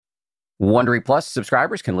Wondery Plus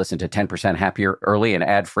subscribers can listen to 10% Happier early and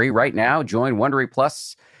ad-free right now. Join Wondery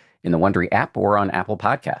Plus in the Wondery app or on Apple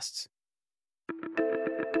Podcasts.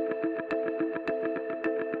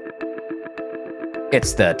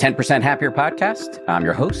 It's the 10% Happier podcast. I'm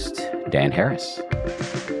your host, Dan Harris.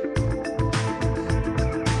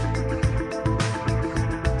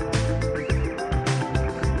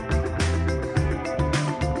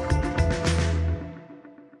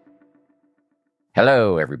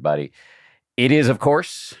 Hello, everybody. It is, of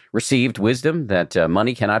course, received wisdom that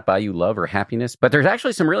money cannot buy you love or happiness. But there's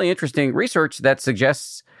actually some really interesting research that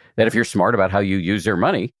suggests that if you're smart about how you use your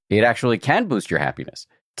money, it actually can boost your happiness.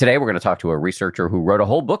 Today, we're going to talk to a researcher who wrote a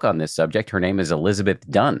whole book on this subject. Her name is Elizabeth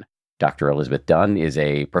Dunn. Dr. Elizabeth Dunn is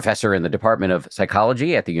a professor in the Department of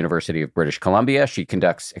Psychology at the University of British Columbia. She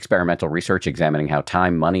conducts experimental research examining how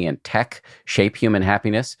time, money, and tech shape human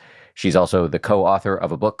happiness. She's also the co-author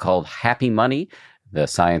of a book called Happy Money, The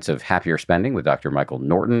Science of Happier Spending, with Dr. Michael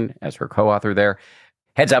Norton as her co-author there.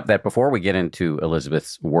 Heads up that before we get into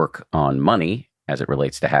Elizabeth's work on money as it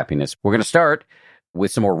relates to happiness, we're going to start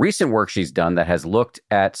with some more recent work she's done that has looked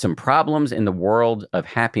at some problems in the world of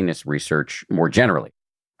happiness research more generally.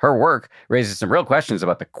 Her work raises some real questions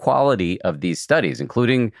about the quality of these studies,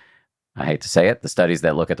 including, I hate to say it, the studies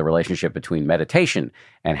that look at the relationship between meditation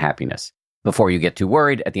and happiness. Before you get too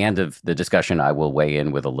worried, at the end of the discussion, I will weigh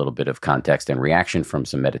in with a little bit of context and reaction from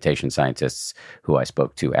some meditation scientists who I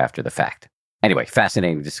spoke to after the fact. Anyway,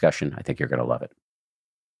 fascinating discussion. I think you're going to love it.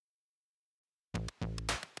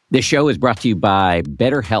 This show is brought to you by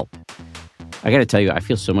BetterHelp. I got to tell you, I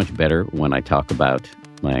feel so much better when I talk about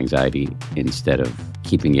my anxiety instead of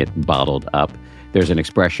keeping it bottled up. There's an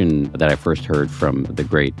expression that I first heard from the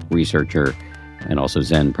great researcher and also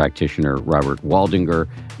Zen practitioner Robert Waldinger: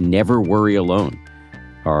 never worry alone.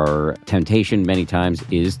 Our temptation many times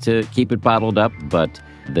is to keep it bottled up, but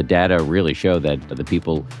the data really show that the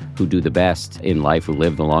people who do the best in life, who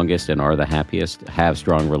live the longest and are the happiest, have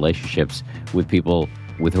strong relationships with people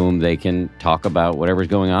with whom they can talk about whatever's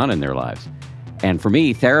going on in their lives. And for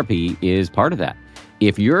me, therapy is part of that.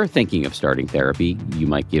 If you're thinking of starting therapy, you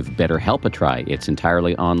might give BetterHelp a try. It's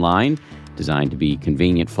entirely online, designed to be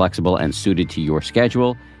convenient, flexible, and suited to your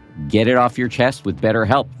schedule. Get it off your chest with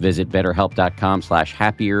BetterHelp. Visit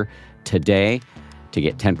BetterHelp.com/happier today to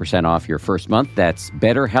get 10% off your first month. That's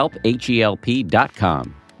BetterHelp,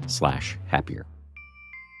 HELP.com/happier.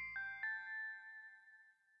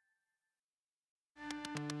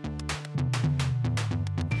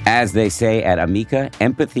 As they say at Amica,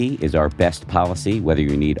 empathy is our best policy. Whether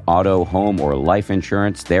you need auto, home, or life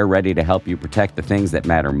insurance, they're ready to help you protect the things that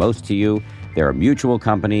matter most to you. They're a mutual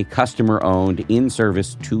company, customer-owned, in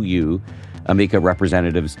service to you. Amica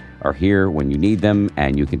representatives are here when you need them,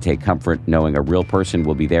 and you can take comfort knowing a real person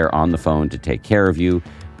will be there on the phone to take care of you,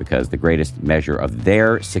 because the greatest measure of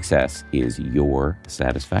their success is your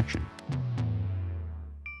satisfaction.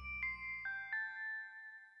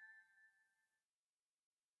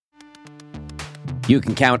 You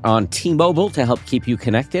can count on T-Mobile to help keep you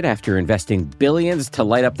connected. After investing billions to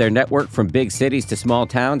light up their network from big cities to small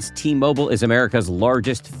towns, T-Mobile is America's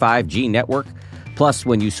largest 5G network. Plus,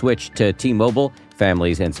 when you switch to T-Mobile,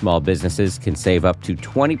 families and small businesses can save up to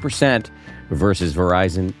 20% versus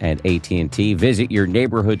Verizon and AT&T. Visit your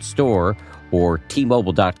neighborhood store or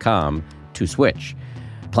T-Mobile.com to switch.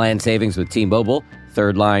 Plan savings with T-Mobile.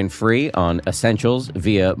 Third line free on essentials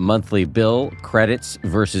via monthly bill credits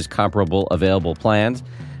versus comparable available plans.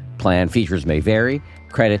 Plan features may vary.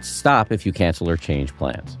 Credits stop if you cancel or change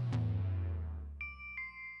plans.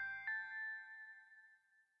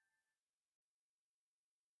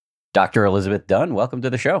 Dr. Elizabeth Dunn, welcome to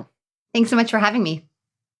the show. Thanks so much for having me.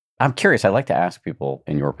 I'm curious. I like to ask people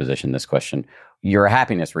in your position this question. You're a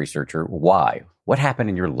happiness researcher. Why? What happened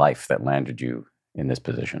in your life that landed you in this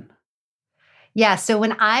position? Yeah. So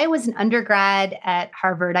when I was an undergrad at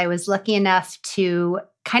Harvard, I was lucky enough to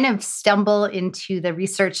kind of stumble into the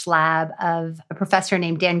research lab of a professor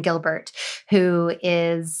named Dan Gilbert, who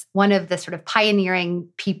is one of the sort of pioneering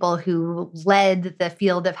people who led the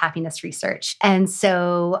field of happiness research. And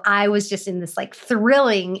so I was just in this like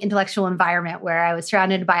thrilling intellectual environment where I was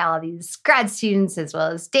surrounded by all of these grad students as well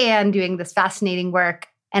as Dan doing this fascinating work.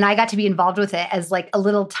 And I got to be involved with it as like a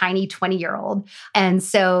little tiny 20-year-old. And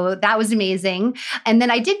so that was amazing. And then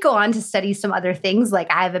I did go on to study some other things. Like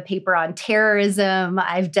I have a paper on terrorism.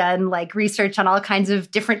 I've done like research on all kinds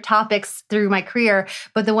of different topics through my career.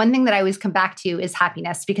 But the one thing that I always come back to is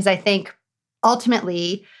happiness, because I think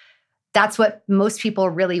ultimately that's what most people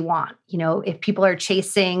really want. You know, if people are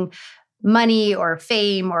chasing money or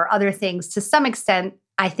fame or other things, to some extent,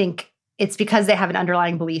 I think it's because they have an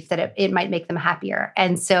underlying belief that it might make them happier.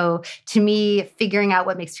 And so to me, figuring out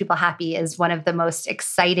what makes people happy is one of the most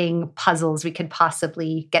exciting puzzles we could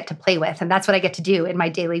possibly get to play with. And that's what I get to do in my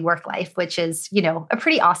daily work life, which is, a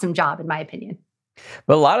pretty awesome job, in my opinion.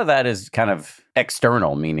 But a lot of that is kind of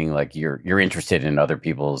external, meaning like you're interested in other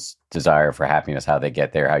people's desire for happiness, how they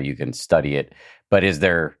get there, how you can study it. But is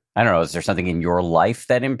there something in your life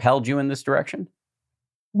that impelled you in this direction?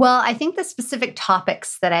 Well, I think the specific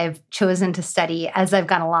topics that I've chosen to study as I've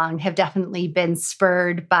gone along have definitely been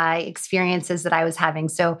spurred by experiences that I was having.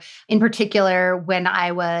 So in particular, when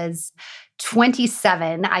I was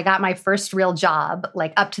 27, I got my first real job.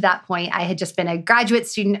 Like up to that point, I had just been a graduate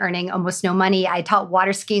student earning almost no money. I taught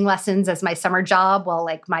water skiing lessons as my summer job while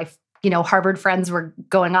like my Harvard friends were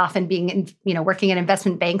going off and being, working in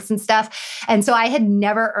investment banks and stuff. And so I had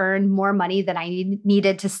never earned more money than I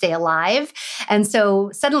needed to stay alive. And so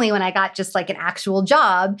suddenly when I got just like an actual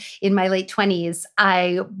job in my late 20s,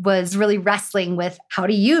 I was really wrestling with how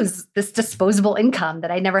to use this disposable income that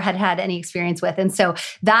I never had had any experience with. And so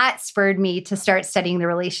that spurred me to start studying the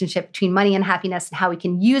relationship between money and happiness and how we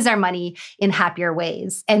can use our money in happier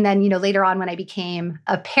ways. And then, later on when I became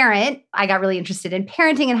a parent, I got really interested in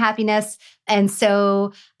parenting and happiness. And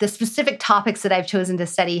so the specific topics that I've chosen to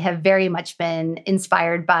study have very much been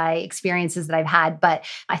inspired by experiences that I've had. But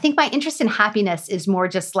I think my interest in happiness is more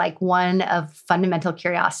just like one of fundamental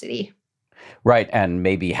curiosity. Right. And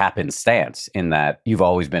maybe happenstance in that you've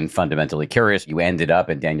always been fundamentally curious. You ended up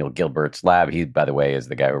in Daniel Gilbert's lab. He, by the way, is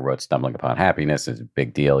the guy who wrote Stumbling Upon Happiness. It's a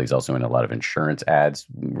big deal. He's also in a lot of insurance ads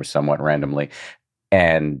somewhat randomly.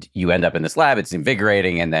 And you end up in this lab. It's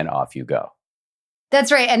invigorating. And then off you go. That's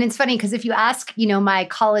right. And it's funny because if you ask, my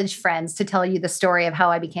college friends to tell you the story of how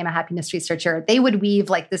I became a happiness researcher, they would weave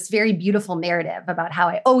like this very beautiful narrative about how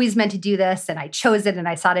I always meant to do this and I chose it and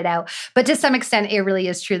I sought it out. But to some extent, it really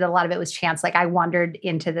is true that a lot of it was chance. Like I wandered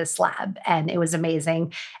into this lab and it was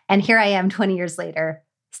amazing. And here I am 20 years later,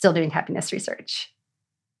 still doing happiness research.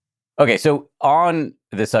 Okay, so on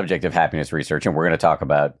the subject of happiness research, and we're going to talk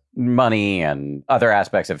about money and other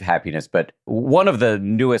aspects of happiness, but one of the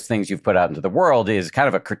newest things you've put out into the world is kind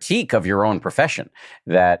of a critique of your own profession,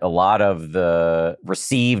 that a lot of the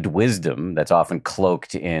received wisdom that's often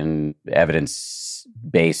cloaked in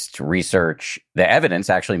evidence-based research, the evidence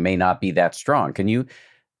actually may not be that strong. Can you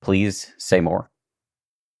please say more?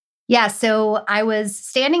 Yeah, so I was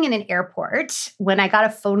standing in an airport when I got a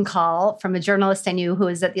phone call from a journalist I knew who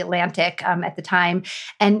was at The Atlantic at the time.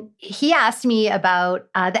 And he asked me about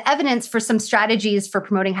the evidence for some strategies for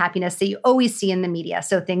promoting happiness that you always see in the media.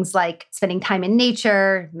 So things like spending time in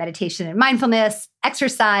nature, meditation and mindfulness,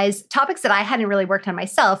 exercise, topics that I hadn't really worked on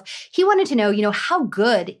myself. He wanted to know, how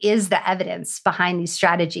good is the evidence behind these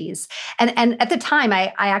strategies? And at the time,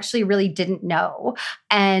 I actually really didn't know.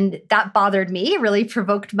 And that bothered me, it really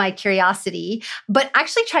provoked my curiosity. But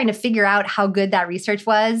actually trying to figure out how good that research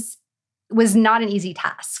was not an easy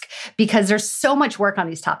task because there's so much work on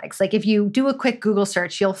these topics. Like if you do a quick Google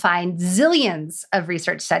search, you'll find zillions of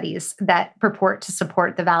research studies that purport to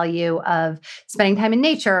support the value of spending time in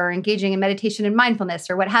nature or engaging in meditation and mindfulness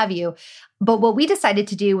or what have you. But what we decided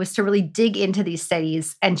to do was to really dig into these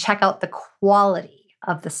studies and check out the quality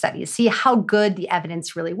of the studies, see how good the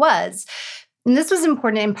evidence really was. And this was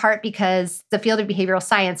important in part because the field of behavioral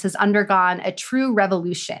science has undergone a true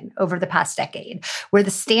revolution over the past decade, where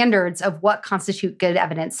the standards of what constitute good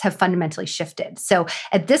evidence have fundamentally shifted. So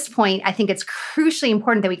at this point, I think it's crucially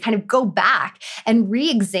important that we kind of go back and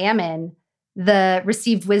re-examine the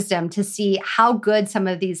received wisdom to see how good some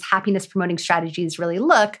of these happiness promoting strategies really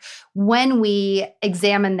look when we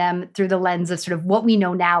examine them through the lens of sort of what we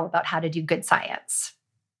know now about how to do good science.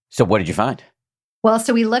 So what did you find? Well,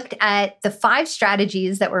 so we looked at the 5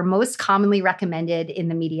 strategies that were most commonly recommended in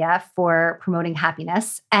the media for promoting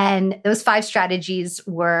happiness. And those 5 strategies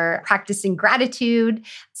were practicing gratitude,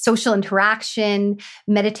 social interaction,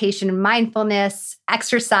 meditation and mindfulness,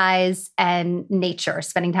 exercise, and nature,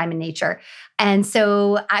 spending time in nature. And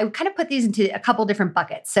so I kind of put these into a couple different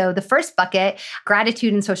buckets. So the first bucket,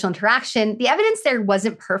 gratitude and social interaction, the evidence there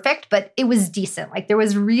wasn't perfect, but it was decent. Like there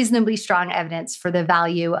was reasonably strong evidence for the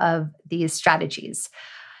value of these strategies.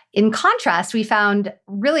 In contrast, we found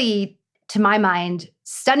really, to my mind,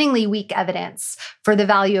 stunningly weak evidence for the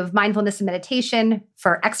value of mindfulness and meditation,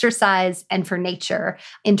 for exercise, and for nature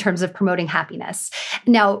in terms of promoting happiness.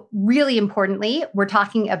 Now, really importantly, we're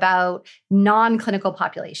talking about non-clinical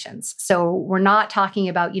populations. So we're not talking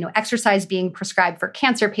about, exercise being prescribed for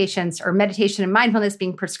cancer patients or meditation and mindfulness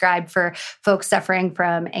being prescribed for folks suffering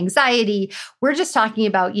from anxiety. We're just talking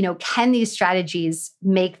about, can these strategies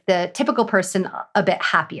make the typical person a bit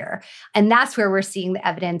happier? And that's where we're seeing the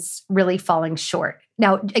evidence really falling short.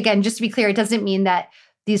 Now, again, just to be clear, it doesn't mean that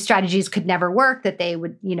these strategies could never work, that they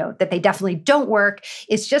would, that they definitely don't work.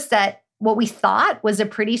 It's just that what we thought was a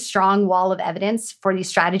pretty strong wall of evidence for these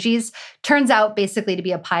strategies turns out basically to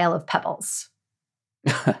be a pile of pebbles.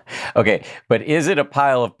 Okay, but is it a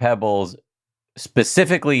pile of pebbles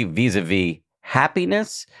specifically vis-a-vis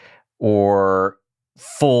happiness or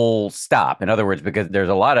full stop? In other words, because there's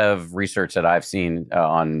a lot of research that I've seen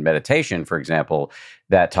on meditation, for example,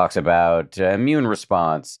 that talks about immune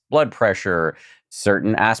response, blood pressure,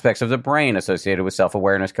 certain aspects of the brain associated with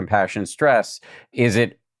self-awareness, compassion, stress. Is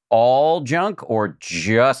it all junk or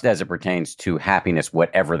just as it pertains to happiness,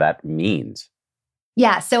 whatever that means?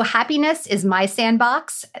 Yeah, so happiness is my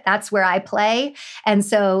sandbox. That's where I play. And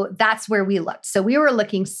so that's where we looked. So we were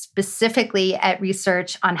looking specifically at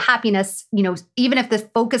research on happiness. Even if the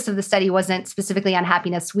focus of the study wasn't specifically on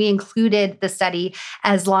happiness, we included the study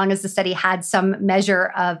as long as the study had some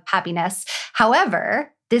measure of happiness.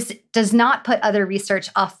 However, this does not put other research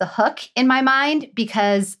off the hook in my mind,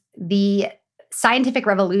 because the scientific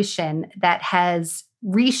revolution that has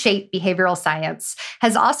reshaped behavioral science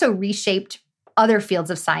has also reshaped other fields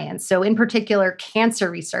of science. So in particular, cancer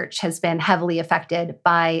research has been heavily affected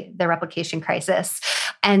by the replication crisis.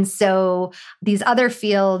 And so these other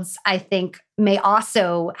fields, I think, may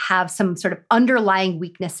also have some sort of underlying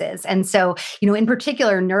weaknesses. And so, in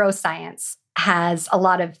particular, neuroscience has a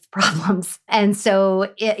lot of problems. And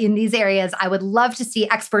so in these areas, I would love to see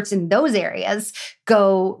experts in those areas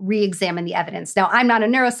go re-examine the evidence. Now, I'm not a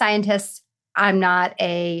neuroscientist. I'm not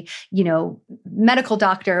a, medical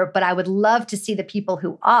doctor, but I would love to see the people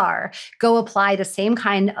who are go apply the same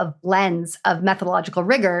kind of lens of methodological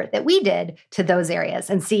rigor that we did to those areas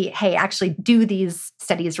and see, hey, actually, do these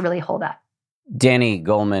studies really hold up? Danny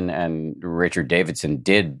Goleman and Richard Davidson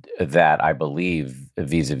did that, I believe,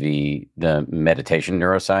 vis-a-vis the meditation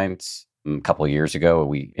neuroscience a couple of years ago.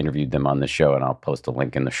 We interviewed them on the show, and I'll post a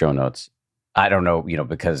link in the show notes. I don't know,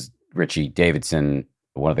 because Richie Davidson,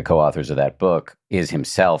 one of the co-authors of that book, is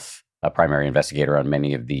himself a primary investigator on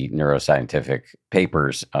many of the neuroscientific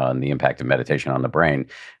papers on the impact of meditation on the brain.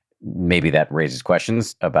 Maybe that raises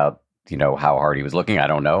questions about how hard he was looking. I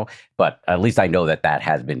don't know. But at least I know that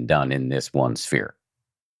has been done in this one sphere.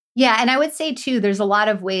 Yeah. And I would say, too, there's a lot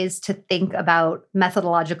of ways to think about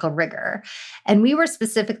methodological rigor. And we were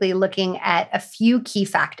specifically looking at a few key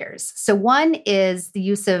factors. So one is the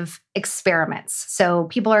use of experiments. So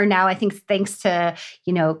people are now, I think, thanks to,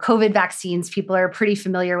 COVID vaccines, people are pretty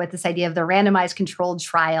familiar with this idea of the randomized controlled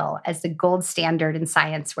trial as the gold standard in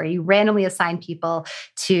science, where you randomly assign people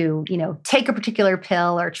to, take a particular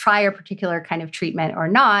pill or try a particular kind of treatment or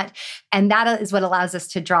not. And that is what allows us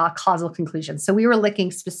to draw causal conclusions. So we were looking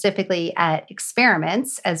specifically at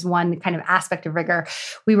experiments as one kind of aspect of rigor.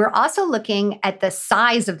 We were also looking at the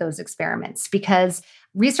size of those experiments, because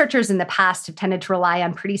researchers in the past have tended to rely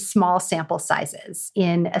on pretty small sample sizes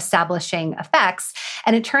in establishing effects.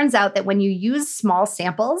 And it turns out that when you use small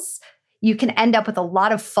samples, you can end up with a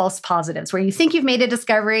lot of false positives where you think you've made a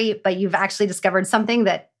discovery, but you've actually discovered something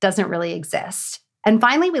that doesn't really exist. And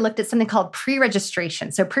finally, we looked at something called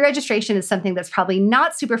pre-registration. So pre-registration is something that's probably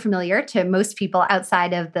not super familiar to most people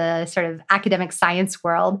outside of the sort of academic science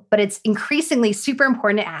world, but it's increasingly super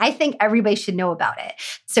important. I think everybody should know about it.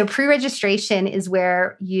 So pre-registration is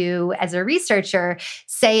where you, as a researcher,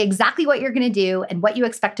 say exactly what you're going to do and what you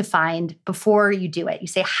expect to find before you do it. You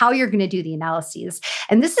say how you're going to do the analyses.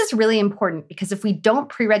 And this is really important because if we don't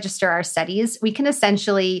pre-register our studies, we can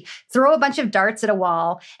essentially throw a bunch of darts at a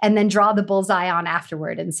wall and then draw the bullseye on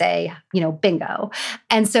afterward and say, bingo.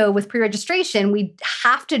 And so with pre-registration, we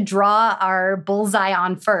have to draw our bullseye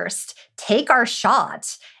on first, take our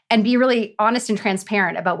shot, and be really honest and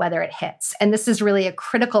transparent about whether it hits. And this is really a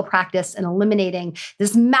critical practice in eliminating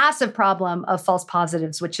this massive problem of false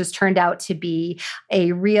positives, which has turned out to be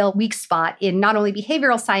a real weak spot in not only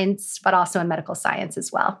behavioral science, but also in medical science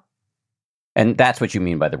as well. And that's what you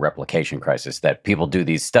mean by the replication crisis, that people do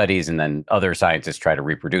these studies and then other scientists try to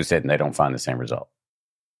reproduce it and they don't find the same result.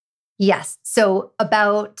 Yes. So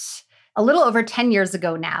about a little over 10 years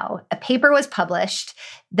ago now, a paper was published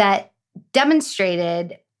that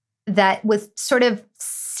demonstrated that with sort of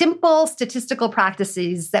simple statistical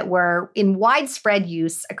practices that were in widespread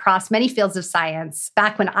use across many fields of science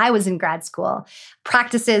back when I was in grad school,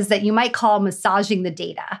 practices that you might call massaging the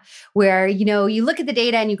data, where, you look at the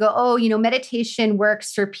data and you go, oh, meditation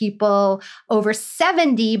works for people over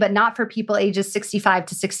 70, but not for people ages 65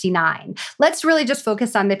 to 69. Let's really just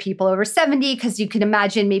focus on the people over 70, because you can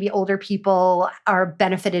imagine maybe older people are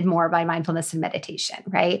benefited more by mindfulness and meditation,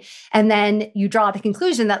 right? And then you draw the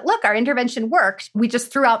conclusion that, look, our intervention worked. We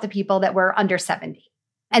just threw out the people that were under 70.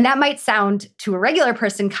 And that might sound to a regular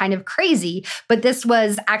person kind of crazy, but this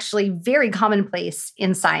was actually very commonplace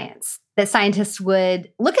in science, that scientists would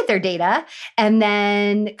look at their data and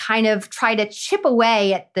then kind of try to chip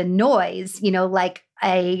away at the noise, like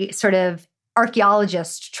a sort of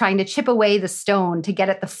archaeologist trying to chip away the stone to get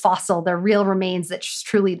at the fossil, the real remains that's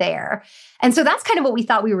truly there. And so that's kind of what we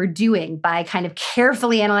thought we were doing by kind of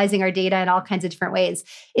carefully analyzing our data in all kinds of different ways.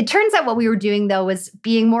 It turns out what we were doing, though, was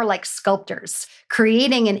being more like sculptors,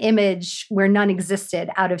 creating an image where none existed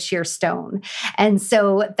out of sheer stone. And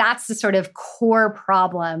so that's the sort of core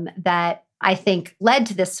problem that I think led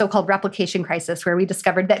to this so-called replication crisis, where we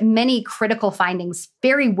discovered that many critical findings,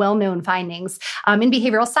 very well-known findings in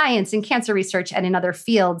behavioral science, in cancer research, and in other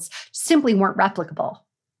fields simply weren't replicable.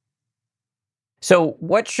 So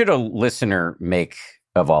what should a listener make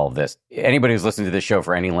of all of this? Anybody who's listened to this show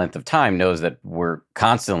for any length of time knows that we're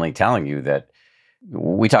constantly telling you that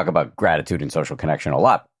we talk about gratitude and social connection a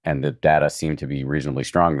lot, and the data seem to be reasonably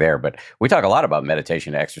strong there. But we talk a lot about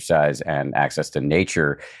meditation, exercise, and access to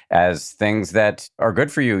nature as things that are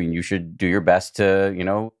good for you, and you should do your best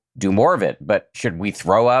to, do more of it. But should we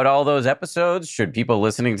throw out all those episodes? Should people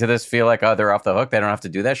listening to this feel like, oh, they're off the hook? They don't have to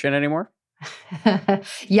do that shit anymore?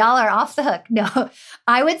 Y'all are off the hook. No,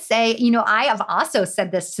 I would say, I have also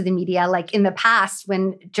said this to the media, like in the past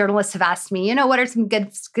when journalists have asked me, what are some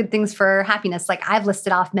good things for happiness? Like I've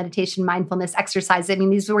listed off meditation, mindfulness, exercise. I mean,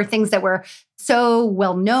 these were things that were so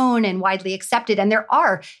well known and widely accepted. And there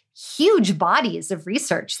are huge bodies of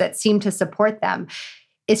research that seem to support them.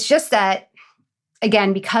 It's just that,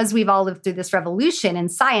 again, because we've all lived through this revolution in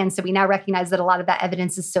science, and we now recognize that a lot of that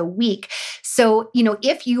evidence is so weak. So,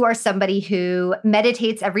 if you are somebody who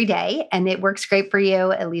meditates every day and it works great for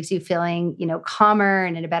you, it leaves you feeling, calmer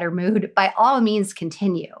and in a better mood, by all means,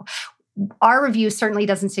 continue. Our review certainly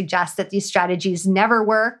doesn't suggest that these strategies never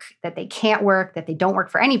work, that they can't work, that they don't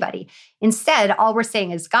work for anybody. Instead, all we're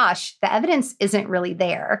saying is, gosh, the evidence isn't really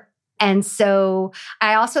there. And so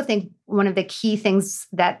I also think one of the key things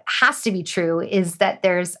that has to be true is that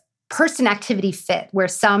there's person-activity fit, where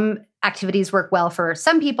some activities work well for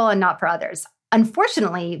some people and not for others.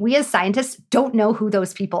 Unfortunately, we as scientists don't know who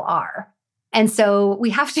those people are. And so we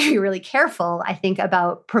have to be really careful, I think,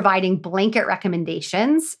 about providing blanket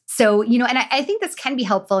recommendations. So, and I think this can be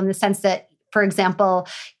helpful in the sense that, for example,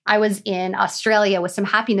 I was in Australia with some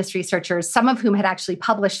happiness researchers, some of whom had actually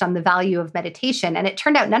published on the value of meditation. And it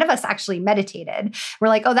turned out none of us actually meditated. We're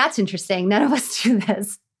like, oh, that's interesting. None of us do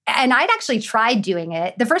this. And I'd actually tried doing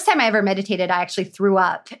it. The first time I ever meditated, I actually threw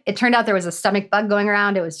up. It turned out there was a stomach bug going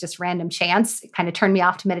around. It was just random chance. It kind of turned me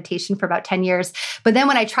off to meditation for about 10 years. But then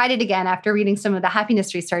when I tried it again after reading some of the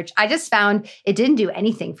happiness research, I just found it didn't do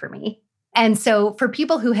anything for me. And so for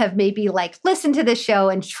people who have maybe listened to this show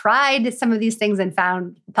and tried some of these things and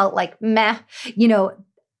felt like, meh,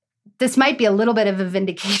 this might be a little bit of a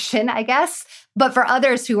vindication, I guess. But for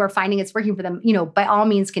others who are finding it's working for them, by all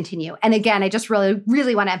means, continue. And again, I just really,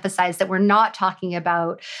 really want to emphasize that we're not talking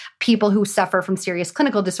about people who suffer from serious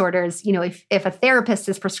clinical disorders. If a therapist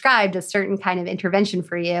has prescribed a certain kind of intervention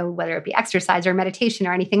for you, whether it be exercise or meditation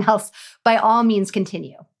or anything else, by all means,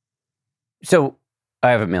 continue. So I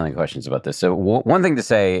have a million questions about this. So one thing to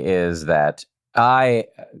say is that I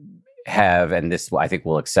have, and this I think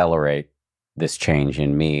will accelerate this change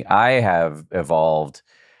in me, I have evolved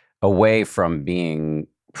away from being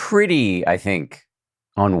pretty, I think,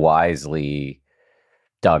 unwisely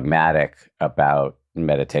dogmatic about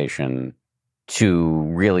meditation to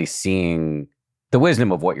really seeing the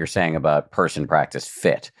wisdom of what you're saying about person, practice,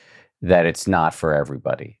 fit, that it's not for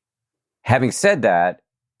everybody. Having said that,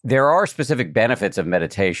 there are specific benefits of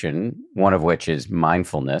meditation, one of which is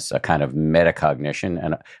mindfulness, a kind of metacognition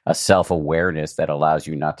and a self-awareness that allows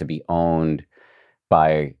you not to be owned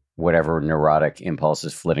by whatever neurotic impulse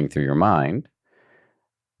is flitting through your mind,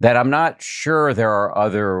 that I'm not sure there are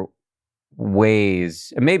other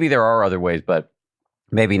ways. Maybe there are other ways, but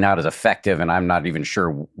maybe not as effective, and I'm not even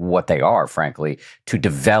sure what they are, frankly, to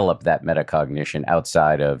develop that metacognition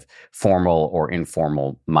outside of formal or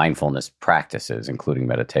informal mindfulness practices, including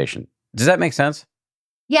meditation. Does that make sense?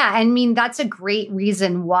 Yeah, I mean, that's a great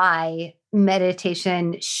reason why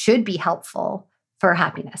meditation should be helpful for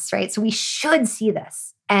happiness, right? So we should see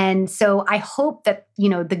this. And so I hope that,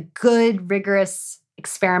 the good, rigorous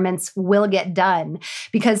experiments will get done,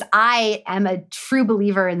 because I am a true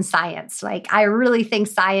believer in science. Like, I really think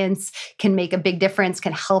science can make a big difference,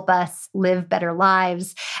 can help us live better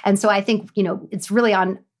lives. And so I think, it's really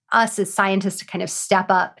on us as scientists to kind of step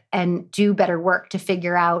up and do better work to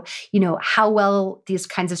figure out, how well these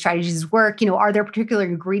kinds of strategies work. Are there particular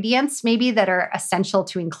ingredients maybe that are essential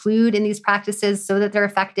to include in these practices so that they're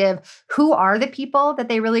effective? Who are the people that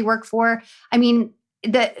they really work for? I mean,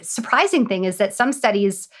 the surprising thing is that some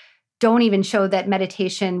studies don't even show that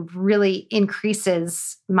meditation really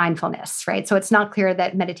increases mindfulness, right? So it's not clear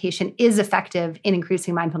that meditation is effective in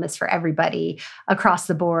increasing mindfulness for everybody across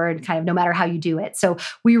the board, kind of no matter how you do it. So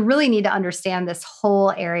we really need to understand this whole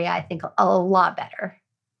area, I think, a lot better.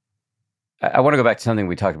 I want to go back to something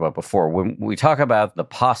we talked about before. When we talk about the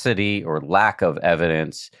paucity or lack of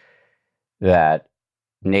evidence that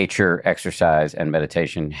nature, exercise, and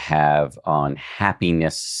meditation have on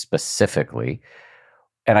happiness specifically,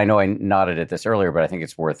 and I know I nodded at this earlier, but I think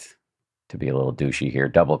it's worth, to be a little douchey here,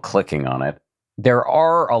 double clicking on it. There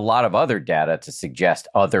are a lot of other data to suggest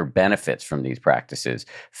other benefits from these practices: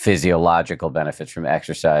 physiological benefits from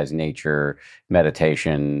exercise, nature,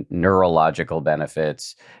 meditation, neurological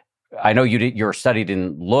benefits. I know your study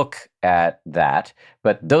didn't look at that,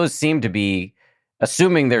 but those seem to be,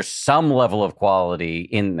 assuming there's some level of quality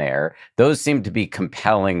in there, those seem to be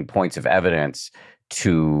compelling points of evidence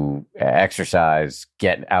to exercise,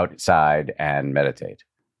 get outside, and meditate.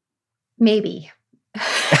 Maybe.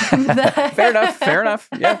 Fair enough.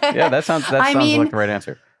 Yeah, that sounds like the right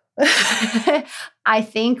answer. I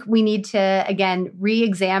think we need to, again,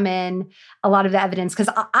 re-examine a lot of the evidence, because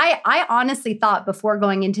I honestly thought before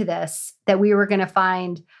going into this that we were going to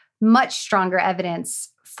find much stronger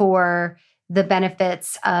evidence for the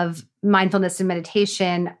benefits of mindfulness and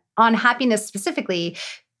meditation on happiness specifically,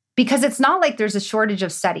 because it's not like there's a shortage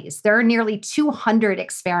of studies. There are nearly 200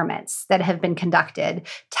 experiments that have been conducted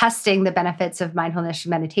testing the benefits of mindfulness and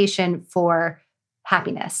meditation for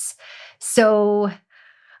happiness. So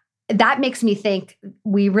that makes me think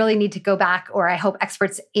we really need to go back, or I hope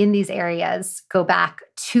experts in these areas go back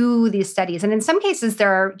to these studies. And in some cases,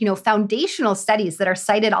 there are, foundational studies that are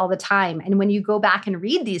cited all the time. And when you go back and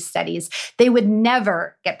read these studies, they would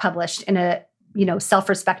never get published in a,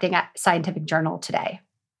 self-respecting scientific journal today.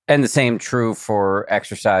 And the same true for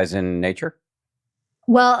exercise in nature?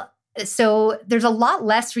 Well, so there's a lot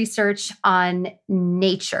less research on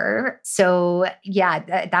nature. So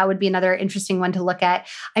yeah, that would be another interesting one to look at.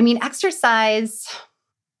 I mean, exercise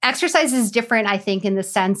is different, I think, in the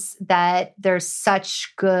sense that there's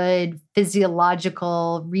such good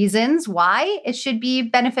physiological reasons why it should be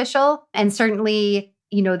beneficial. And certainly,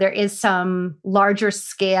 there is some larger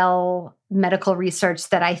scale medical research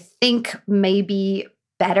that I think may be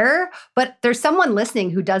better, but there's someone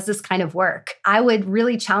listening who does this kind of work. I would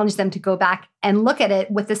really challenge them to go back and look at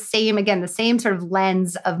it with the same sort of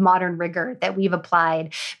lens of modern rigor that we've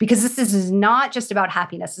applied, because this is not just about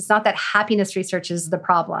happiness. It's not that happiness research is the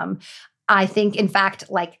problem. I think, in fact,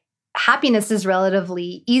 happiness is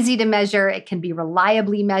relatively easy to measure. It can be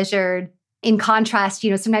reliably measured. In contrast,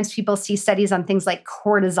 sometimes people see studies on things like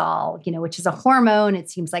cortisol, which is a hormone. It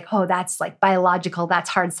seems like, oh, that's biological, that's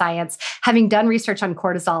hard science. Having done research on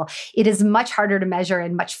cortisol, it is much harder to measure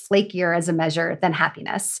and much flakier as a measure than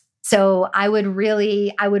happiness. So I would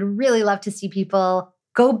really love to see people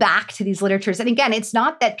go back to these literatures. And again, it's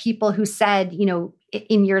not that people who said,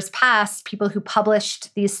 in years past, people who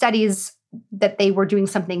published these studies that they were doing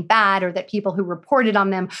something bad, or that people who reported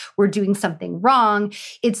on them were doing something wrong.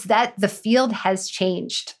 It's that the field has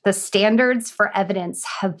changed. The standards for evidence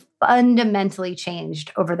have fundamentally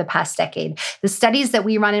changed over the past decade. The studies that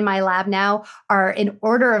we run in my lab now are an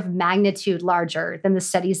order of magnitude larger than the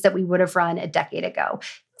studies that we would have run a decade ago.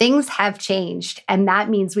 Things have changed, and that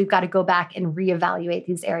means we've got to go back and reevaluate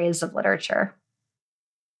these areas of literature.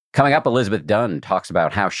 Coming up, Elizabeth Dunn talks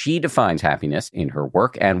about how she defines happiness in her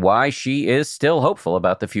work and why she is still hopeful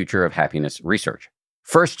about the future of happiness research.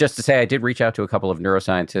 First, just to say, I did reach out to a couple of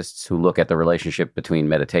neuroscientists who look at the relationship between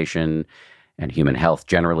meditation and human health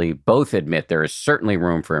generally. Both admit there is certainly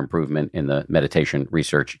room for improvement in the meditation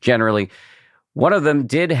research generally. One of them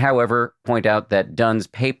did, however, point out that Dunn's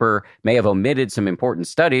paper may have omitted some important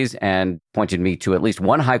studies and pointed me to at least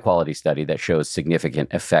one high-quality study that shows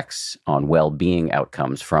significant effects on well-being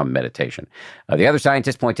outcomes from meditation. The other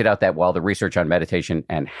scientist pointed out that while the research on meditation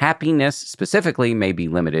and happiness specifically may be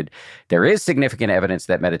limited, there is significant evidence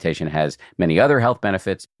that meditation has many other health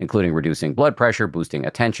benefits, including reducing blood pressure, boosting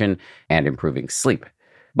attention, and improving sleep.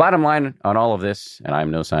 Bottom line on all of this, and I'm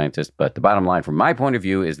no scientist, but the bottom line from my point of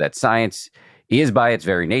view is that science is by its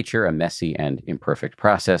very nature a messy and imperfect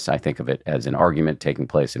process. I think of it as an argument taking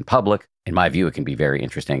place in public. In my view, it can be very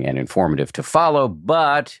interesting and informative to follow,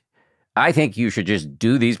 but I think you should just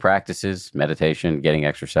do these practices, meditation, getting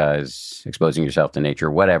exercise, exposing yourself to nature,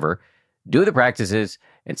 whatever. Do the practices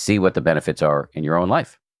and see what the benefits are in your own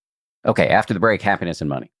life. Okay, after the break, happiness and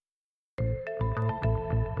money.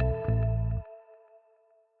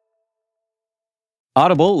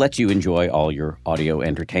 Audible lets you enjoy all your audio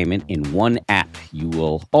entertainment in one app. You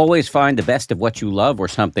will always find the best of what you love or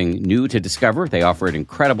something new to discover. They offer an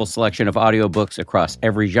incredible selection of audiobooks across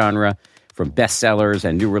every genre, from bestsellers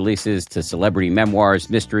and new releases to celebrity memoirs,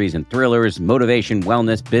 mysteries and thrillers, motivation,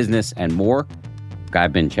 wellness, business, and more. What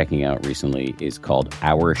I've been checking out recently is called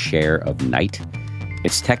Our Share of Night.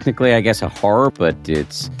 It's technically, I guess, a horror, but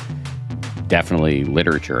it's definitely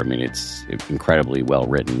literature. I mean, it's incredibly well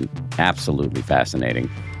written, absolutely fascinating,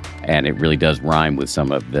 and it really does rhyme with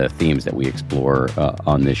some of the themes that we explore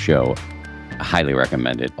on this show. I highly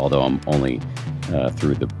recommend it, although I'm only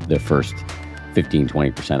through the first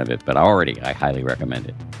 15-20% of it, but I highly recommend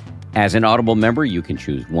it. As an Audible member, you can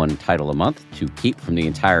choose one title a month to keep from the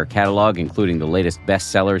entire catalog, including the latest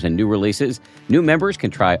bestsellers and new releases. New members can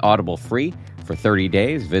try Audible free for 30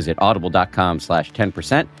 days. Visit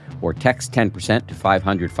audible.com/10% or text 10% to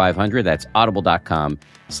 500-500. That's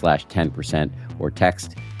audible.com/10% or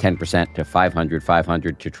text 10% to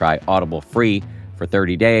 500-500 to try Audible free for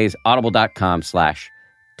 30 days.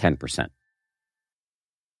 Audible.com/10%.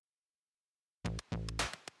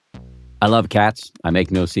 I love cats. I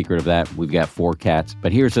make no secret of that. We've got 4 cats.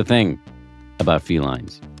 But here's the thing about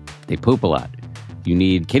felines. They poop a lot. You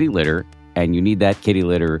need kitty litter, and you need that kitty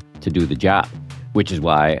litter to do the job, which is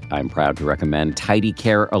why I'm proud to recommend Tidy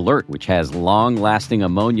Care Alert, which has long-lasting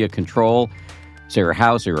ammonia control, so your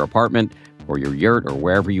house or your apartment or your yurt or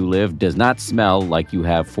wherever you live does not smell like you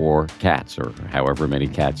have 4 cats or however many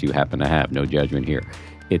cats you happen to have. No judgment here.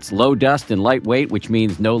 It's low dust and lightweight, which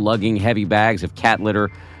means no lugging heavy bags of cat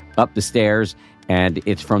litter up the stairs, and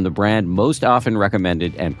it's from the brand most often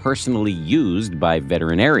recommended and personally used by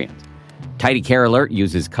veterinarians. Tidy Care Alert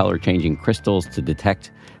uses color-changing crystals to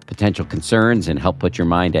detect potential concerns and help put your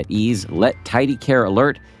mind at ease. Let Tidy Care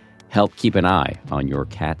Alert help keep an eye on your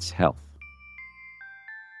cat's health.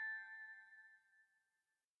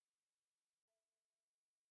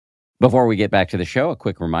 Before we get back to the show, a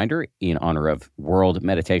quick reminder, in honor of World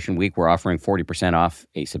Meditation Week, we're offering 40% off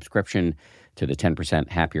a subscription to the 10%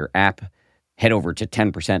 Happier app. Head over to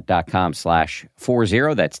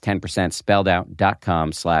 10%.com/40. That's 10% spelled out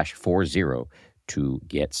 .com/40 to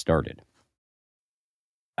get started.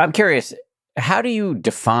 I'm curious, how do you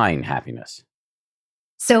define happiness?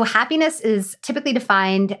 So happiness is typically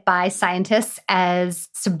defined by scientists as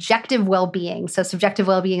subjective well-being. So subjective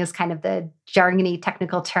well-being is kind of the jargony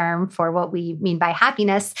technical term for what we mean by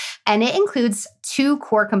happiness. And it includes 2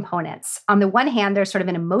 core components. On the one hand, there's sort of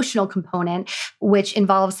an emotional component, which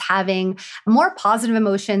involves having more positive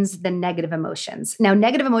emotions than negative emotions. Now,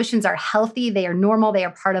 negative emotions are healthy. They are normal. They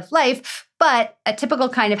are part of life. But a typical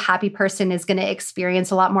kind of happy person is going to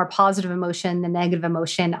experience a lot more positive emotion than negative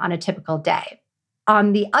emotion on a typical day.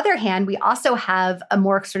 On the other hand, we also have a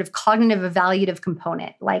more sort of cognitive evaluative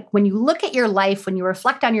component. Like when you look at your life, when you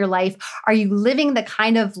reflect on your life, are you living the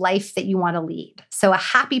kind of life that you want to lead? So a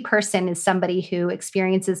happy person is somebody who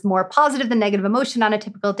experiences more positive than negative emotion on a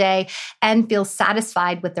typical day and feels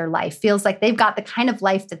satisfied with their life, feels like they've got the kind of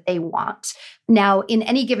life that they want. Now, in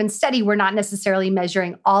any given study, we're not necessarily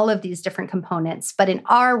measuring all of these different components, but in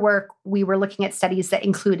our work, we were looking at studies that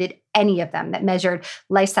included any of them, that measured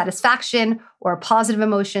life satisfaction or positive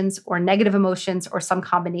emotions or negative emotions or some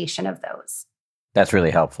combination of those. That's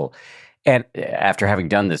really helpful. And after having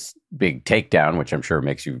done this big takedown, which I'm sure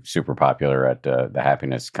makes you super popular at the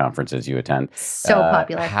happiness conferences you attend. So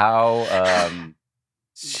popular.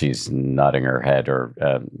 She's nodding her head or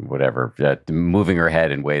whatever, moving her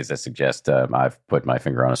head in ways that suggest I've put my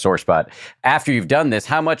finger on a sore spot. After you've done this,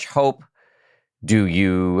 how much hope do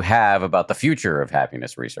you have about the future of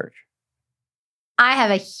happiness research? I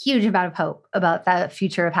have a huge amount of hope about the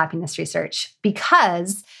future of happiness research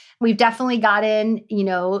because we've definitely gotten,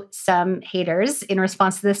 some haters in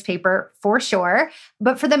response to this paper for sure.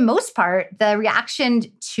 But for the most part, the reaction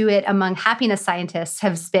to it among happiness scientists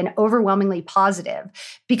has been overwhelmingly positive.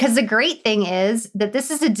 Because the great thing is that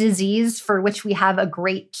this is a disease for which we have a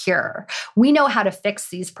great cure. We know how to fix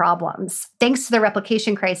these problems. Thanks to the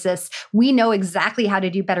replication crisis, we know exactly how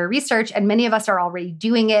to do better research, and many of us are already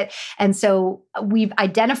doing it. And so we've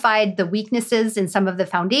identified the weaknesses in some of the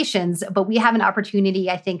foundations, but we have an opportunity,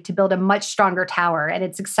 I think, to to build a much stronger tower. And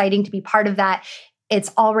it's exciting to be part of that. It's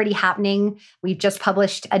already happening. We've just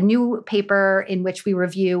published a new paper in which we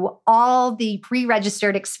review all the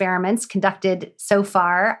pre-registered experiments conducted so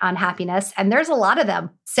far on happiness, and there's a lot of them.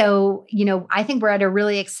 So, I think we're at a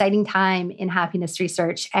really exciting time in happiness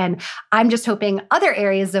research, and I'm just hoping other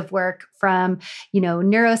areas of work from,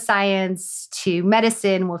 neuroscience to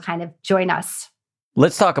medicine will kind of join us.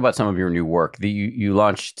 Let's talk about some of your new work. You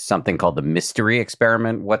launched something called the Mystery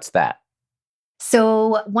Experiment. What's that?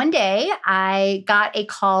 So one day I got a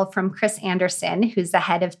call from Chris Anderson, who's the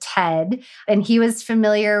head of TED, and he was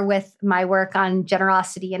familiar with my work on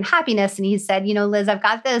generosity and happiness. And he said, Liz, I've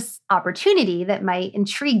got this opportunity that might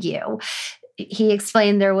intrigue you. He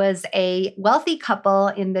explained there was a wealthy couple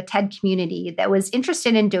in the TED community that was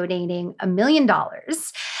interested in donating $1 million.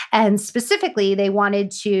 And specifically, they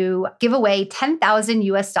wanted to give away 10,000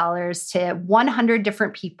 US dollars to 100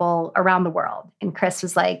 different people around the world. And Chris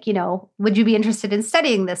was like, would you be interested in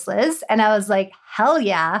studying this, Liz? And I was like, hell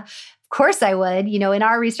yeah. Of course I would. In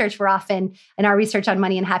our research, in our research on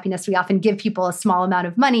money and happiness, we often give people a small amount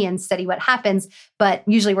of money and study what happens. But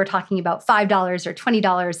usually we're talking about $5 or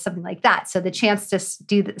 $20, something like that. So the chance to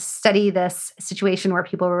study this situation where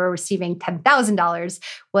people were receiving $10,000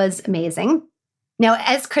 was amazing. Now,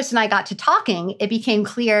 as Chris and I got to talking, it became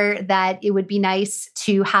clear that it would be nice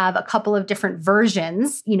to have a couple of different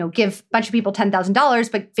versions, give a bunch of people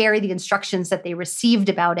 $10,000, but vary the instructions that they received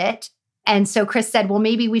about it. And so Chris said, well,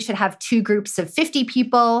 maybe we should have 2 groups of 50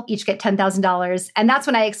 people, each get $10,000. And that's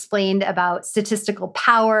when I explained about statistical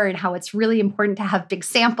power and how it's really important to have big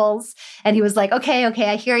samples. And he was like, okay,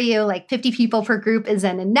 I hear you. Like 50 people per group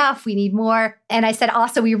isn't enough. We need more. And I said,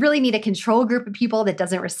 also, we really need a control group of people that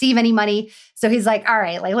doesn't receive any money. So he's like, all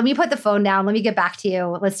right, let me put the phone down. Let me get back to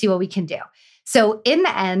you. Let's see what we can do. So in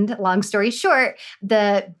the end, long story short,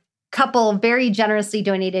 the couple very generously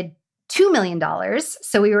donated $2 million.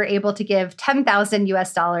 So we were able to give 10,000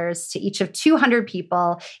 US dollars to each of 200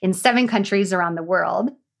 people in 7 countries around the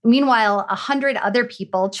world. Meanwhile, 100 other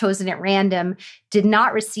people chosen at random did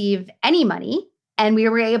not receive any money. And we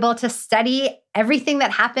were able to study everything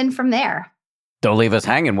that happened from there. Don't leave us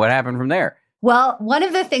hanging. What happened from there? Well, one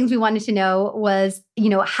of the things we wanted to know was,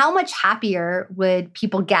 how much happier would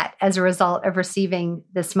people get as a result of receiving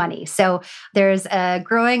this money? So there's a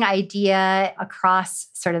growing idea across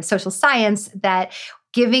sort of social science that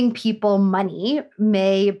giving people money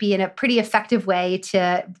may be in a pretty effective way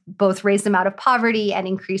to both raise them out of poverty and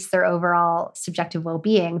increase their overall subjective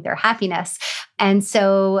well-being, their happiness. And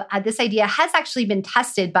so this idea has actually been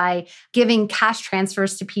tested by giving cash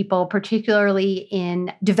transfers to people, particularly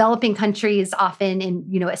in developing countries, often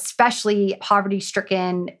in, especially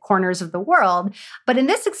poverty-stricken corners of the world. But in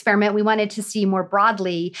this experiment, we wanted to see more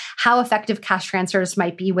broadly how effective cash transfers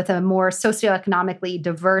might be with a more socioeconomically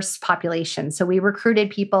diverse population. So we recruited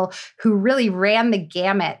people who really ran the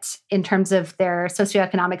gamut in terms of their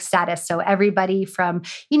socioeconomic status. So everybody from,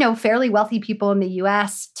 fairly wealthy people in the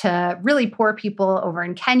US to really poor people over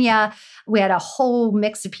in Kenya. We had a whole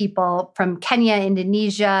mix of people from Kenya,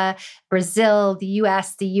 Indonesia, Brazil, the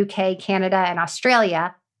US, the UK, Canada, and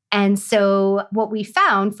Australia. And so what we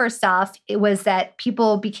found, first off, it was that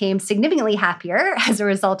people became significantly happier as a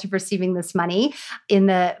result of receiving this money in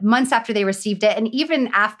the months after they received it. And even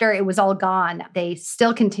after it was all gone, they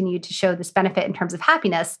still continued to show this benefit in terms of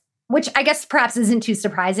happiness, which I guess perhaps isn't too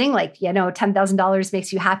surprising. Like, $10,000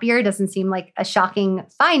 makes you happier. Doesn't seem like a shocking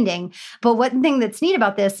finding. But one thing that's neat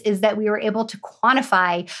about this is that we were able to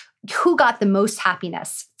quantify who got the most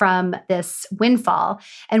happiness from this windfall.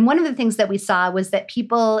 And one of the things that we saw was that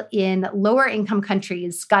people in lower income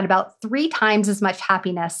countries got about 3 times as much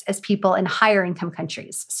happiness as people in higher income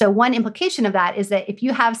countries. So one implication of that is that if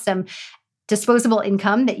you have some disposable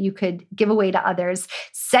income that you could give away to others,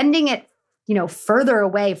 sending it further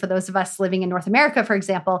away for those of us living in North America, for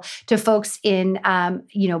example, to folks in,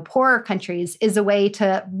 poorer countries is a way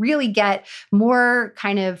to really get more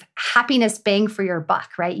kind of happiness bang for your buck,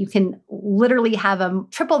 right? You can literally have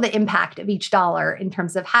triple the impact of each dollar in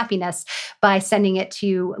terms of happiness by sending it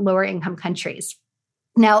to lower income countries.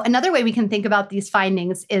 Now, another way we can think about these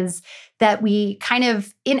findings is that we kind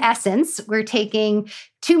of, in essence, we're taking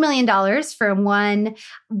 $2 million from one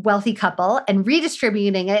wealthy couple and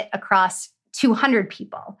redistributing it across 200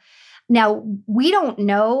 people. Now, we don't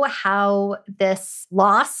know how this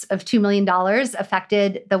loss of $2 million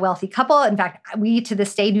affected the wealthy couple. In fact, we to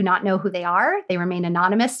this day do not know who they are. They remain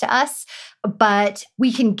anonymous to us. But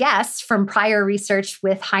we can guess from prior research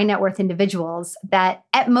with high net worth individuals that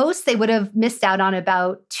at most they would have missed out on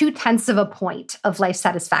about 0.2 of a point of life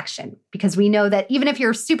satisfaction. Because we know that even if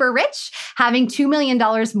you're super rich, having $2 million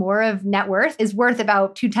more of net worth is worth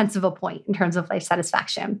about 0.2 of a point in terms of life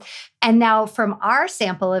satisfaction. And now from our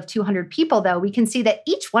sample of 200 people, though, we can see that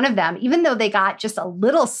each one of them, even though they got just a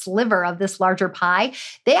little sliver of this larger pie,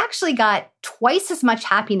 they actually got twice as much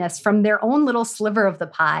happiness from their own little sliver of the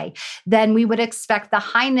pie than we would expect the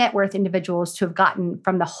high net worth individuals to have gotten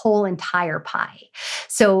from the whole entire pie.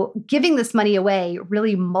 So giving this money away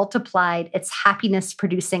really multiplied its happiness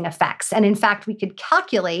producing effects. And in fact, we could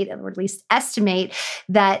calculate, or at least estimate,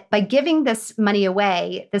 that by giving this money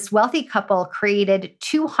away, this wealthy couple created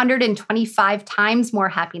 225 times more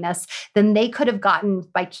happiness than they could have gotten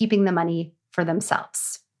by keeping the money for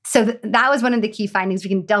themselves. So that was one of the key findings. We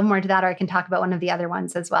can delve more into that, or I can talk about one of the other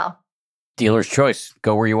ones as well. Dealer's choice.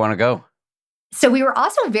 Go where you want to go. So we were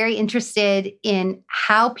also very interested in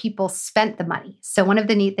how people spent the money. So one of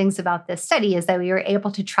the neat things about this study is that we were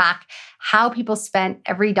able to track how people spent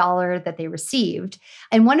every dollar that they received.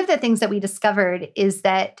 And one of the things that we discovered is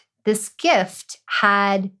that this gift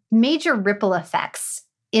had major ripple effects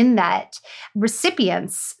in that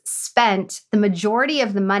recipients spent the majority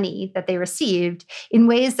of the money that they received in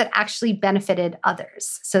ways that actually benefited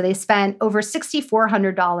others. So they spent over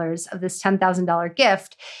 $6,400 of this $10,000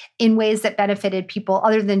 gift in ways that benefited people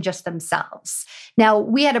other than just themselves. Now,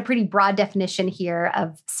 we had a pretty broad definition here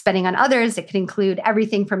of spending on others. It could include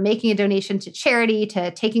everything from making a donation to charity, to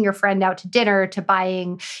taking your friend out to dinner, to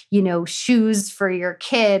buying, shoes for your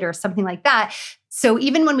kid or something like that. So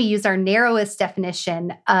even when we use our narrowest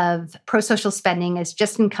definition of pro-social spending as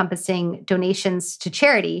just encompassing donations to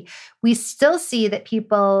charity, we still see that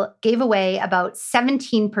people gave away about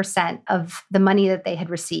 17% of the money that they had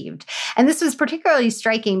received. And this was particularly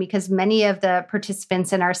striking because many of the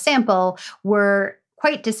participants in our sample were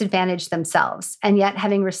quite disadvantaged themselves. And yet,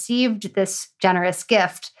 having received this generous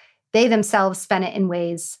gift, they themselves spent it in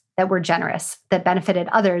ways that were generous, that benefited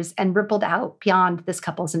others, and rippled out beyond this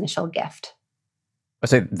couple's initial gift. I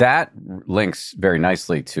say that links very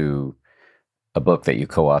nicely to a book that you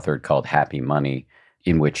co-authored called Happy Money,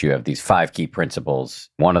 in which you have these 5 key principles.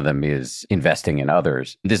 One of them is investing in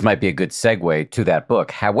others. This might be a good segue to that book.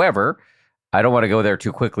 However, I don't want to go there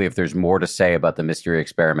too quickly if there's more to say about the mystery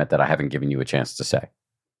experiment that I haven't given you a chance to say.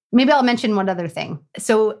 Maybe I'll mention one other thing.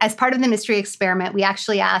 So as part of the mystery experiment, we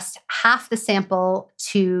actually asked half the sample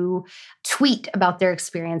to tweet about their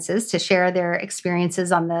experiences, to share their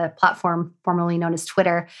experiences on the platform formerly known as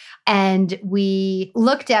Twitter. And we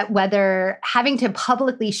looked at whether having to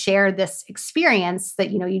publicly share this experience that,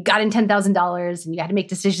 you got in $10,000 and you had to make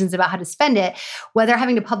decisions about how to spend it, whether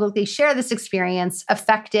having to publicly share this experience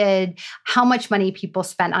affected how much money people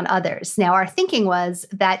spent on others. Now, our thinking was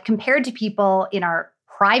that compared to people in our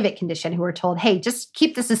private condition who were told, hey, just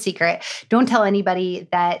keep this a secret. Don't tell anybody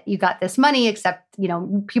that you got this money except,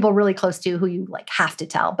 people really close to who you have to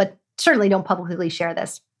tell, but certainly don't publicly share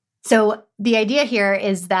this. So the idea here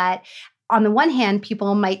is that on the one hand,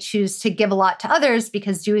 people might choose to give a lot to others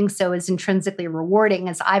because doing so is intrinsically rewarding,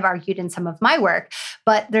 as I've argued in some of my work.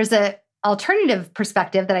 But there's a alternative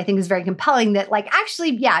perspective that I think is very compelling that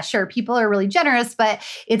actually, yeah, sure, people are really generous, but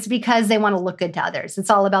it's because they want to look good to others.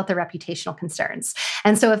 It's all about their reputational concerns.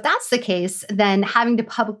 And so if that's the case, then having to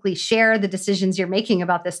publicly share the decisions you're making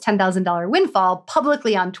about this $10,000 windfall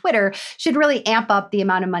publicly on Twitter should really amp up the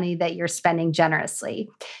amount of money that you're spending generously.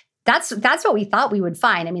 That's what we thought we would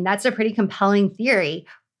find. I mean, that's a pretty compelling theory,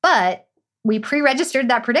 but we pre-registered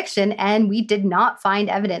that prediction and we did not find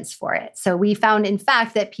evidence for it. So we found, in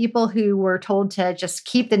fact, that people who were told to just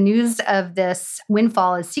keep the news of this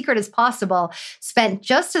windfall as secret as possible spent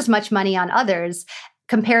just as much money on others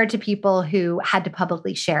compared to people who had to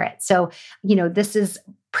publicly share it. So, this is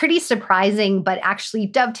pretty surprising, but actually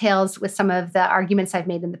dovetails with some of the arguments I've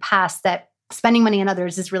made in the past that spending money on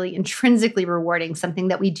others is really intrinsically rewarding, something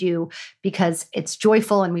that we do because it's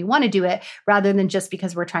joyful and we want to do it rather than just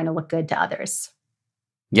because we're trying to look good to others.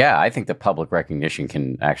 Yeah, I think the public recognition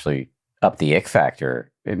can actually up the ick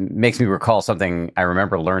factor. It makes me recall something I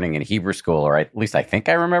remember learning in Hebrew school, or at least I think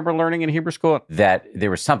I remember learning in Hebrew school, that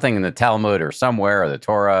there was something in the Talmud or somewhere or the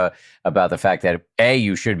Torah about the fact that A,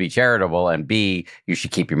 you should be charitable, and B, you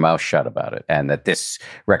should keep your mouth shut about it, and that this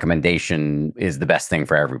recommendation is the best thing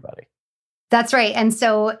for everybody. That's right. And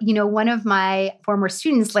so, one of my former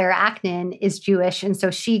students, Lara Aknin, is Jewish. And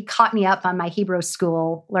so she caught me up on my Hebrew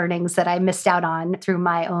school learnings that I missed out on through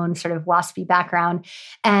my own sort of WASPy background.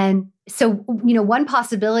 And so, one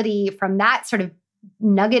possibility from that sort of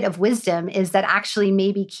nugget of wisdom is that actually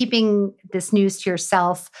maybe keeping this news to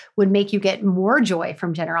yourself would make you get more joy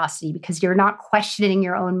from generosity because you're not questioning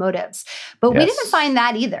your own motives. But we didn't find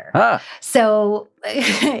that either. So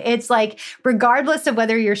it's like, regardless of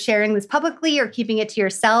whether you're sharing this publicly or keeping it to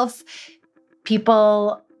yourself,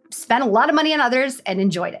 people spent a lot of money on others and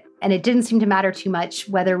enjoyed it. And it didn't seem to matter too much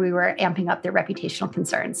whether we were amping up their reputational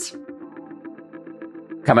concerns.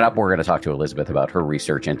 Coming up, we're going to talk to Elizabeth about her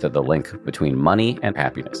research into the link between money and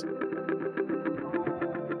happiness.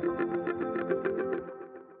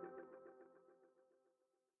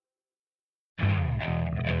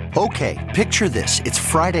 Okay, picture this. It's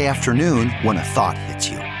Friday afternoon when a thought hits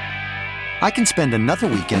you. I can spend another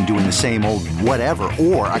weekend doing the same old whatever,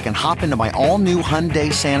 or I can hop into my all-new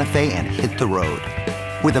Hyundai Santa Fe and hit the road.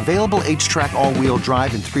 With available H-Track all-wheel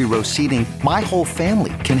drive and 3-row seating, my whole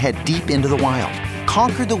family can head deep into the wild.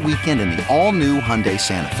 Conquer the weekend in the all-new Hyundai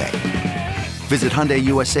Santa Fe. Visit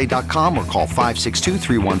HyundaiUSA.com or call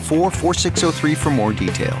 562-314-4603 for more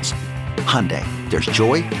details. Hyundai, there's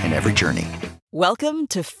joy in every journey. Welcome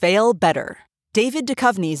to Fail Better, David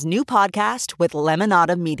Duchovny's new podcast with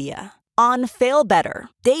Lemonada Media. On Fail Better,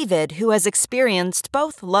 David, who has experienced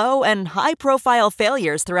both low and high-profile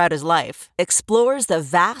failures throughout his life, explores the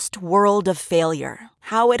vast world of failure,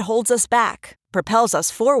 how it holds us back, propels us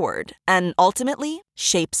forward, and ultimately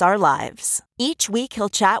shapes our lives. Each week he'll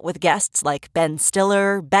chat with guests like Ben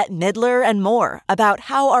Stiller, Bette Midler, and more about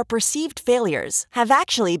how our perceived failures have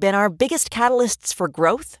actually been our biggest catalysts for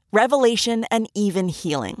growth, revelation, and even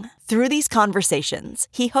healing. Through these conversations,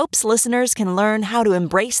 he hopes listeners can learn how to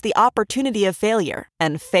embrace the opportunity of failure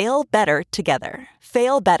and fail better together.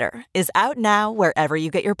 Fail Better is out now wherever you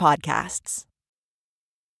get your podcasts.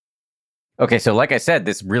 Okay, so like I said,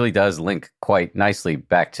 this really does link quite nicely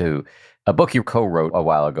back to a book you co-wrote a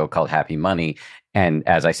while ago called Happy Money. And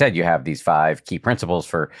as I said, you have these 5 key principles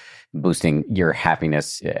for boosting your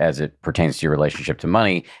happiness as it pertains to your relationship to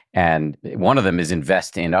money. And one of them is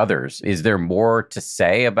invest in others. Is there more to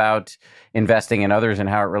say about investing in others and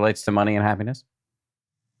how it relates to money and happiness?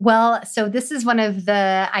 Well, so this is one of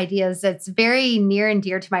the ideas that's very near and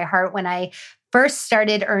dear to my heart. When I first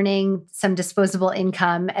started earning some disposable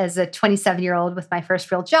income as a 27-year-old with my first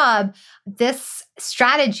real job, this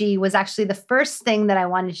strategy was actually the first thing that I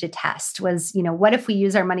wanted to test was, what if we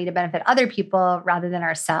use our money to benefit other people rather than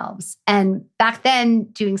ourselves? And back then,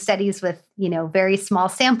 doing studies with, very small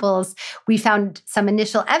samples, we found some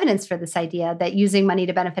initial evidence for this idea that using money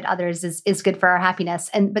to benefit others is good for our happiness.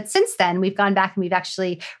 But since then, we've gone back and we've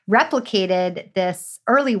actually replicated this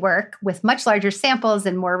early work with much larger samples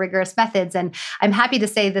and more rigorous methods. And I'm happy to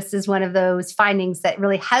say this is one of those findings that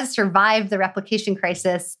really has survived the replication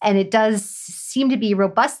crisis. And it does seem to be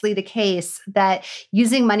robustly the case that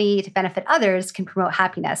using money to benefit others can promote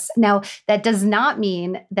happiness. Now, that does not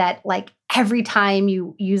mean that every time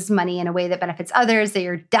you use money in a way that benefits others, that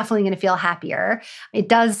you're definitely going to feel happier. It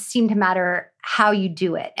does seem to matter how you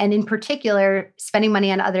do it. And in particular, spending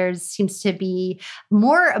money on others seems to be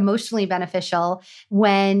more emotionally beneficial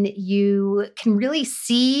when you can really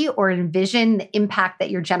see or envision the impact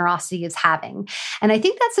that your generosity is having. And I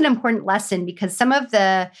think that's an important lesson because some of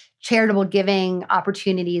the charitable giving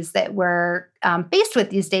opportunities that we're faced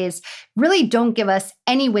with these days really don't give us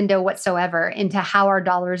any window whatsoever into how our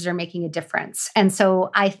dollars are making a difference. And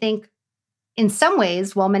so I think in some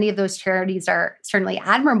ways, while many of those charities are certainly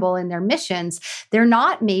admirable in their missions, they're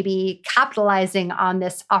not maybe capitalizing on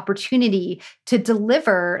this opportunity to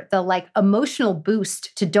deliver the emotional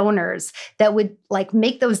boost to donors that would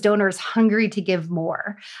make those donors hungry to give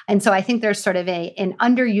more. And so I think there's sort of an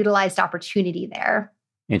underutilized opportunity there.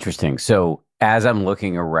 Interesting. So as I'm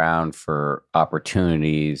looking around for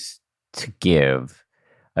opportunities to give,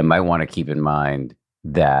 I might want to keep in mind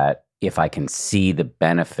that if I can see the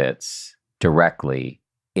benefits directly,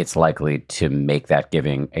 it's likely to make that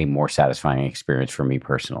giving a more satisfying experience for me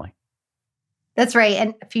personally. That's right.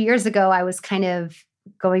 And a few years ago, I was kind of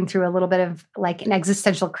going through a little bit of an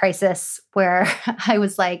existential crisis where I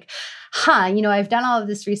was like, I've done all of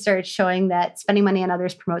this research showing that spending money on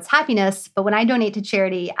others promotes happiness, but when I donate to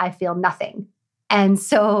charity, I feel nothing. And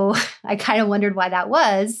so I kind of wondered why that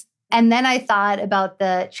was. And then I thought about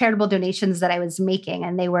the charitable donations that I was making,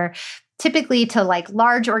 and they were typically to like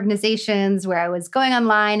large organizations where I was going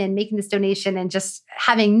online and making this donation and just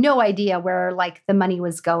having no idea where like the money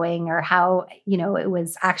was going or how, it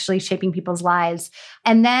was actually shaping people's lives.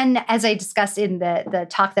 And then as I discussed in the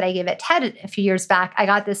talk that I gave at TED a few years back, I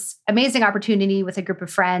got this amazing opportunity with a group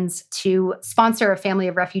of friends to sponsor a family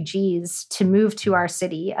of refugees to move to our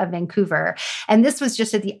city of Vancouver. And this was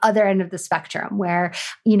just at the other end of the spectrum where,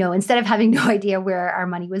 instead of having no idea where our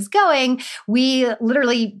money was going, we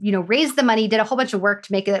literally, raised the money, did a whole bunch of work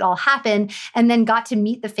to make it all happen, and then got to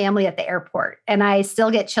meet the family at the airport. And I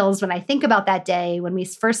still get chills when I think about that day when we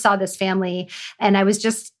first saw this family. And I was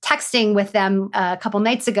just texting with them a couple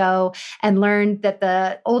nights ago and learned that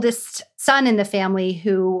the oldest son in the family,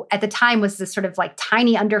 who at the time was this sort of like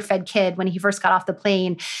tiny underfed kid when he first got off the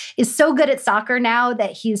plane, is so good at soccer now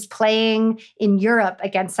that he's playing in Europe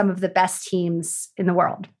against some of the best teams in the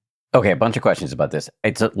world. Okay, a bunch of questions about this.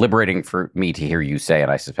 It's liberating for me to hear you say, and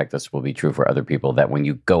I suspect this will be true for other people, that when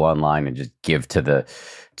you go online and just give to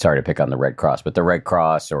sorry to pick on the Red Cross, but the Red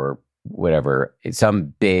Cross or whatever, it's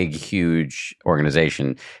some big, huge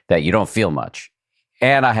organization that you don't feel much.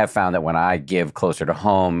 And I have found that when I give closer to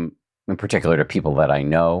home, in particular to people that I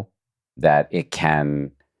know, that it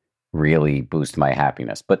can really boost my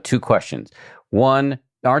happiness. But two questions. One,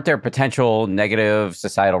 aren't there potential negative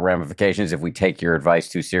societal ramifications if we take your advice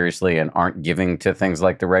too seriously and aren't giving to things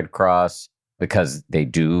like the Red Cross because they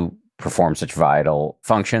do perform such vital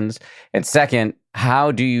functions? And second,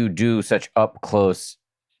 how do you do such up-close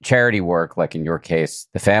charity work, like in your case,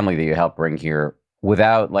 the family that you helped bring here,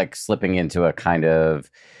 without like slipping into a kind of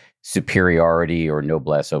superiority or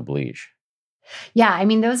noblesse oblige? Yeah, I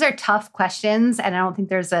mean, those are tough questions, and I don't think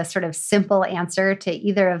there's a sort of simple answer to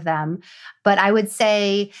either of them. But I would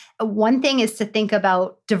say one thing is to think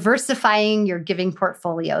about diversifying your giving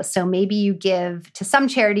portfolio. So maybe you give to some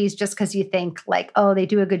charities just because you think like, oh, they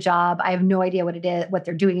do a good job. I have no idea what it is, what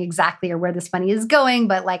they're doing exactly or where this money is going,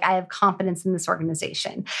 but like I have confidence in this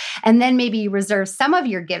organization. And then maybe you reserve some of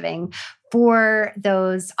your giving for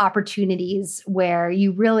those opportunities where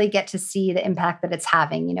you really get to see the impact that it's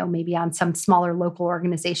having, maybe on some smaller local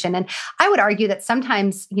organization. And I would argue that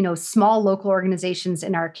sometimes, small local organizations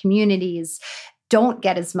in our communities don't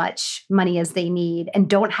get as much money as they need and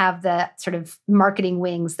don't have the sort of marketing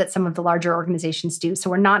wings that some of the larger organizations do. So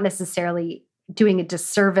we're not necessarily doing a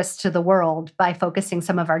disservice to the world by focusing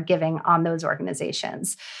some of our giving on those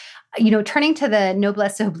organizations. Turning to the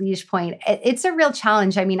noblesse oblige point, it's a real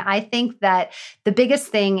challenge. I mean, I think that the biggest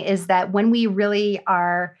thing is that when we really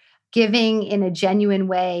are giving in a genuine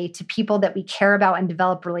way to people that we care about and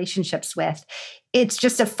develop relationships with, it's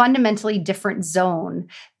just a fundamentally different zone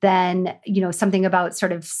than, something about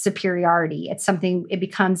sort of superiority. It's something, it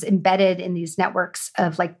becomes embedded in these networks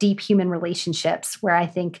of like deep human relationships where I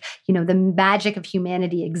think, the magic of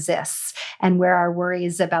humanity exists and where our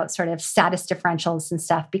worries about sort of status differentials and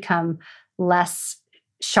stuff become less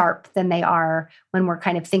sharp than they are when we're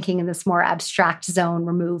kind of thinking in this more abstract zone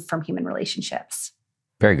removed from human relationships.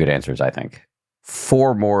 Very good answers, I think.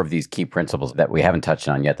 4 more of these key principles that we haven't touched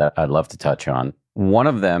on yet that I'd love to touch on. One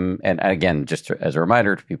of them, and again, just as a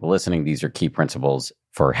reminder to people listening, these are key principles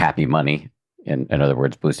for happy money. In other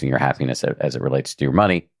words, boosting your happiness as it relates to your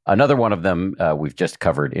money. Another one of them, we've just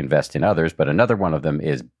covered invest in others, but another one of them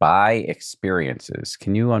is buy experiences.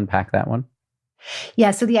 Can you unpack that one? Yeah,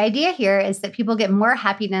 so the idea here is that people get more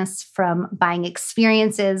happiness from buying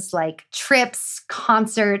experiences like trips,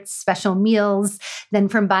 concerts, special meals than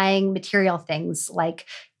from buying material things like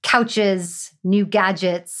couches, new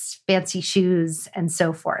gadgets, fancy shoes, and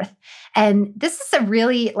so forth. And this is a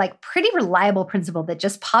really pretty reliable principle that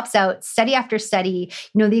just pops out study after study.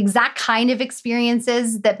 The exact kind of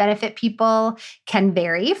experiences that benefit people can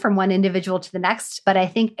vary from one individual to the next, but I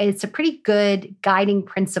think it's a pretty good guiding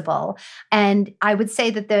principle. And I would say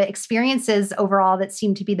that the experiences overall that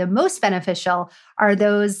seem to be the most beneficial are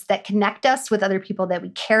those that connect us with other people that we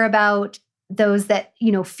care about, those that,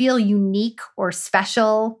 feel unique or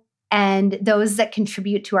special, and those that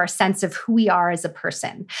contribute to our sense of who we are as a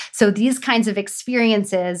person. So these kinds of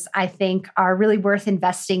experiences, I think, are really worth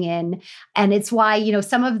investing in. And it's why,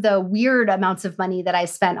 some of the weird amounts of money that I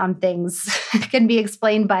spent on things can be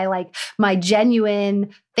explained by my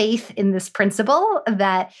genuine faith in this principle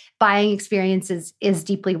that buying experiences is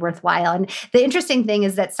deeply worthwhile. And the interesting thing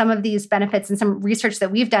is that some of these benefits and some research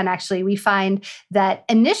that we've done, actually, we find that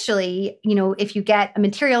initially, if you get a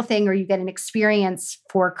material thing or you get an experience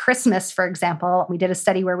for Christmas, for example, we did a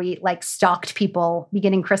study where we stalked people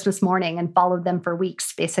beginning Christmas morning and followed them for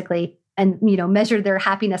weeks, basically. and, measured their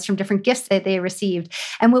happiness from different gifts that they received.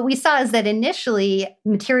 And what we saw is that initially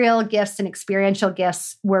material gifts and experiential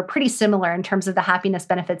gifts were pretty similar in terms of the happiness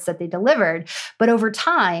benefits that they delivered. But over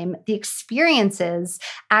time, the experiences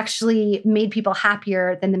actually made people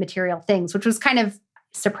happier than the material things, which was kind of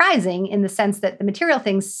surprising in the sense that the material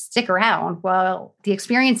things stick around while the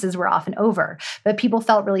experiences were often over. But people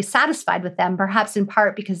felt really satisfied with them, perhaps in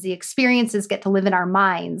part because the experiences get to live in our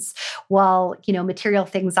minds while, material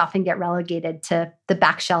things often get relegated to the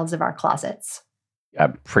back shelves of our closets.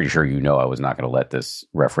 I'm pretty sure I was not going to let this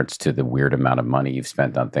reference to the weird amount of money you've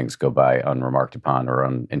spent on things go by unremarked upon or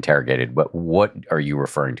uninterrogated. But what are you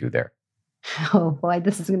referring to there? Oh boy,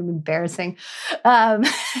 this is going to be embarrassing. Well,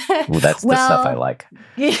 that's the stuff I like.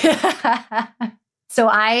 Yeah. So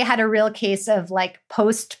I had a real case of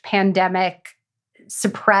post-pandemic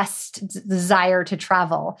suppressed desire to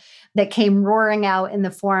travel that came roaring out in the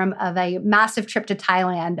form of a massive trip to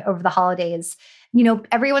Thailand over the holidays.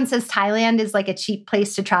 Everyone says Thailand is like a cheap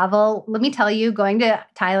place to travel. Let me tell you, going to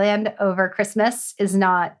Thailand over Christmas is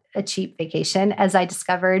not a cheap vacation, as I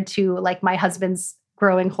discovered to my husband's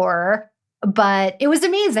growing horror. But it was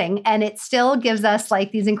amazing. And it still gives us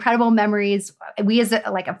these incredible memories. We as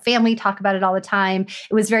a family talk about it all the time.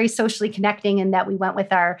 It was very socially connecting in that we went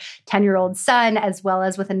with our 10-year-old son as well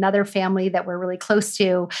as with another family that we're really close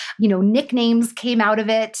to. Nicknames came out of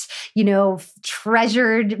it,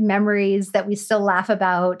 treasured memories that we still laugh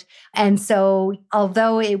about. And so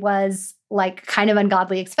although it was kind of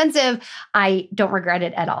ungodly expensive, I don't regret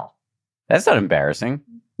it at all. That's not embarrassing.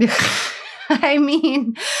 I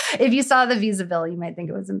mean, if you saw the Visa bill, you might think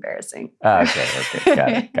it was embarrassing.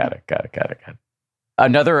 Okay. Got it.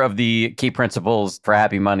 Another of the key principles for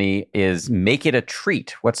happy money is make it a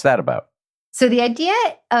treat. What's that about? So the idea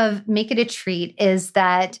of make it a treat is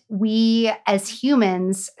that we as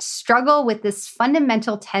humans struggle with this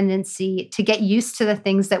fundamental tendency to get used to the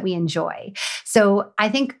things that we enjoy. So I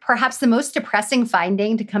think perhaps the most depressing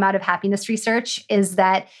finding to come out of happiness research is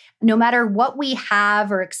that no matter what we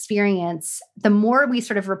have or experience, the more we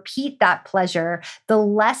sort of repeat that pleasure, the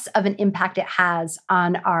less of an impact it has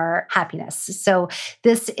on our happiness. So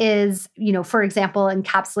this is, for example,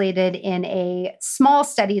 encapsulated in a small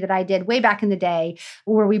study that I did way back in the day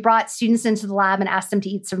where we brought students into the lab and asked them to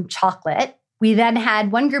eat some chocolate. We then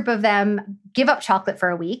had one group of them give up chocolate for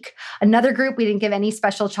a week. Another group, we didn't give any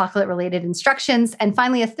special chocolate-related instructions. And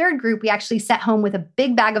finally, a third group, we actually sent home with a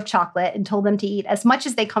big bag of chocolate and told them to eat as much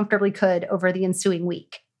as they comfortably could over the ensuing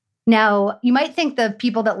week. Now, you might think the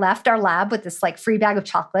people that left our lab with this free bag of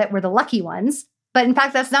chocolate were the lucky ones. But in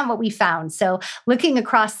fact, that's not what we found. So looking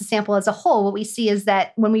across the sample as a whole, what we see is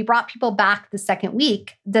that when we brought people back the second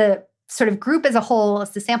week, the sort of group as a whole,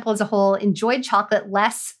 the sample as a whole, enjoyed chocolate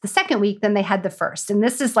less the second week than they had the first. And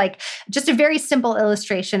this is just a very simple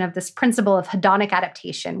illustration of this principle of hedonic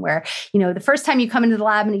adaptation, where, the first time you come into the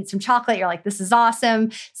lab and eat some chocolate, you're like, this is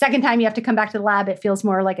awesome. Second time you have to come back to the lab, it feels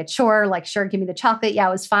more like a chore, sure, give me the chocolate. Yeah,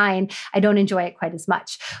 it was fine. I don't enjoy it quite as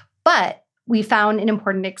much. But we found an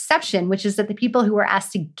important exception, which is that the people who were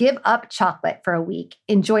asked to give up chocolate for a week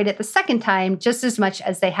enjoyed it the second time just as much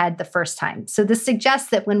as they had the first time. So this suggests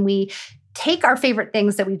that when we take our favorite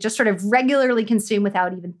things that we just sort of regularly consume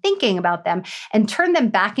without even thinking about them and turn them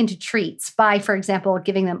back into treats by, for example,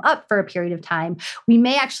 giving them up for a period of time, we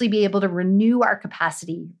may actually be able to renew our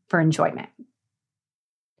capacity for enjoyment.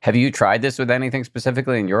 Have you tried this with anything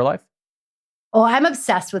specifically in your life? Oh, I'm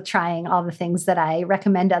obsessed with trying all the things that I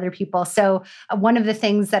recommend to other people. So one of the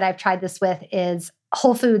things that I've tried this with is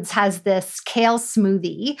Whole Foods has this kale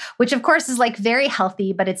smoothie, which of course is very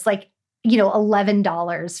healthy, but it's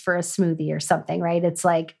 $11 for a smoothie or something, right? It's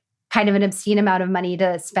kind of an obscene amount of money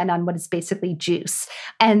to spend on what is basically juice.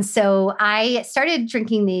 And so I started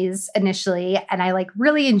drinking these initially and I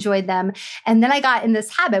really enjoyed them. And then I got in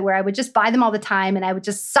this habit where I would just buy them all the time and I would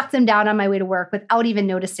just suck them down on my way to work without even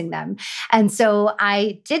noticing them. And so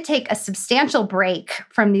I did take a substantial break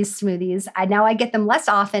from these smoothies. Now I get them less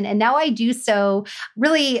often. And now I do so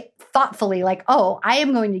really thoughtfully, I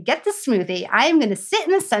am going to get the smoothie. I am going to sit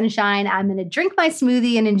in the sunshine. I'm going to drink my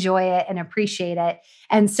smoothie and enjoy it and appreciate it.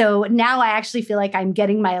 And so now I actually feel like I'm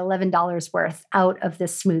getting my $11 worth out of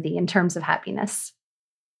this smoothie in terms of happiness.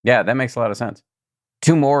 Yeah, that makes a lot of sense.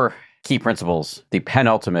 Two more key principles. The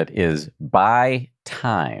penultimate is buy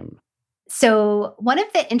time. So one of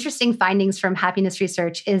the interesting findings from happiness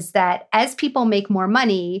research is that as people make more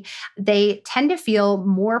money, they tend to feel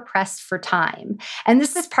more pressed for time. And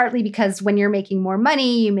this is partly because when you're making more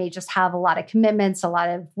money, you may just have a lot of commitments, a lot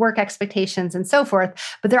of work expectations, and so forth.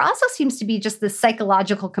 But there also seems to be just this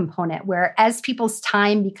psychological component where as people's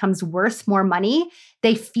time becomes worth more money,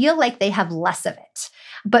 they feel like they have less of it.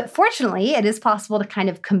 But fortunately, it is possible to kind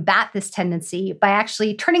of combat this tendency by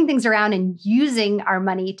actually turning things around and using our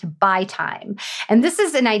money to buy time. And this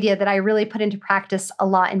is an idea that I really put into practice a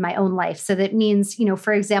lot in my own life. So that means,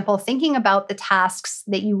 for example, thinking about the tasks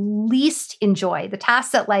that you least enjoy, the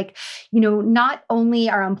tasks that not only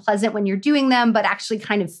are unpleasant when you're doing them, but actually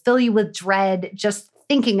kind of fill you with dread just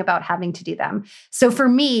thinking about having to do them. So for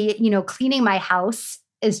me, cleaning my house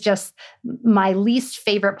is just my least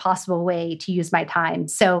favorite possible way to use my time.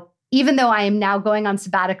 So even though I am now going on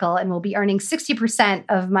sabbatical and will be earning 60%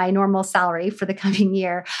 of my normal salary for the coming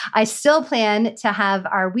year, I still plan to have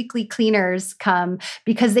our weekly cleaners come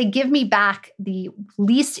because they give me back the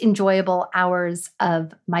least enjoyable hours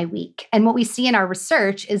of my week. And what we see in our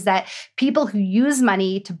research is that people who use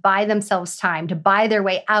money to buy themselves time, to buy their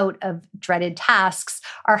way out of dreaded tasks,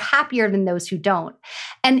 are happier than those who don't.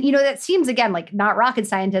 And, that seems, again, like not rocket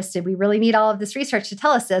scientists. Did we really need all of this research to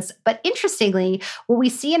tell us this? But interestingly, what we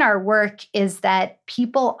see in our work is that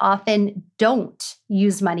people often don't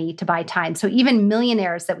use money to buy time. So even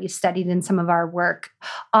millionaires that we've studied in some of our work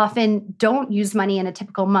often don't use money in a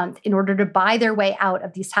typical month in order to buy their way out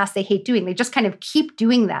of these tasks they hate doing. They just kind of keep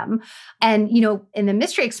doing them. And, in the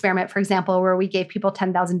mystery experiment, for example, where we gave people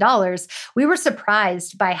 $10,000, we were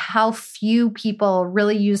surprised by how few people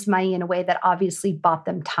really used money in a way that obviously bought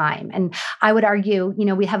them time. And I would argue,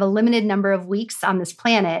 we have a limited number of weeks on this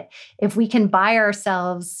planet. If we can buy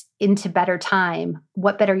ourselves into better time,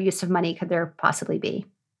 what better use of money could there possibly be?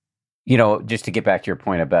 Just to get back to your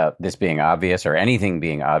point about this being obvious or anything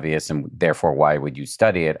being obvious, and therefore why would you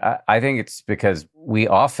study it? I think it's because we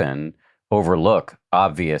often overlook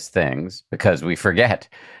obvious things because we forget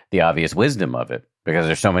the obvious wisdom of it because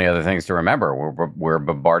there's so many other things to remember. We're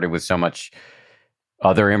bombarded with so much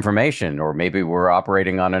other information, or maybe we're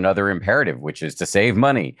operating on another imperative, which is to save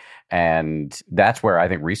money. And that's where I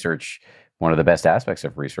think one of the best aspects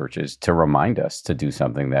of research is to remind us to do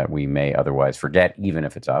something that we may otherwise forget, even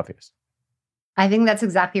if it's obvious. I think that's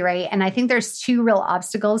exactly right. And I think there's two real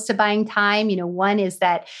obstacles to buying time. One is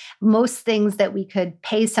that most things that we could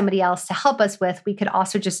pay somebody else to help us with, we could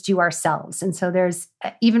also just do ourselves. And so there's,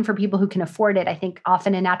 even for people who can afford it, I think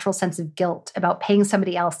often a natural sense of guilt about paying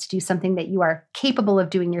somebody else to do something that you are capable of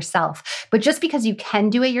doing yourself. But just because you can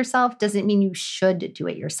do it yourself doesn't mean you should do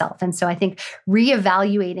it yourself. And so I think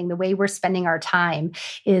reevaluating the way we're spending our time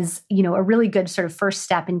is, a really good sort of first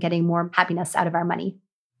step in getting more happiness out of our money.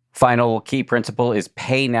 Final key principle is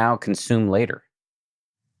pay now, consume later.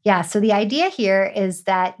 Yeah. So the idea here is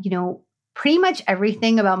that, pretty much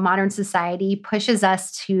everything about modern society pushes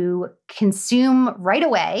us to consume right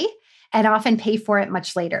away and often pay for it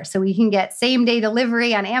much later. So we can get same day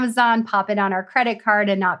delivery on Amazon, pop it on our credit card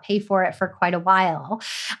and not pay for it for quite a while.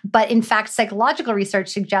 But in fact, psychological research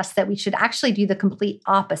suggests that we should actually do the complete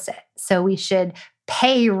opposite. So we should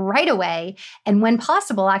pay right away, and when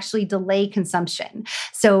possible, actually delay consumption.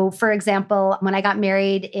 So for example, when I got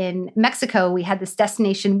married in Mexico, we had this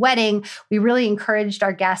destination wedding. We really encouraged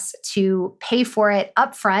our guests to pay for it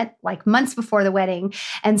upfront, like months before the wedding.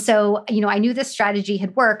 And so, I knew this strategy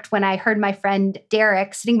had worked when I heard my friend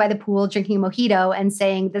Derek sitting by the pool drinking a mojito and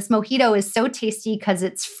saying, "This mojito is so tasty because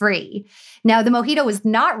it's free." Now, the mojito was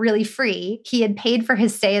not really free. He had paid for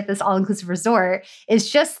his stay at this all-inclusive resort. It's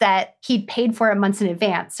just that he'd paid for it months in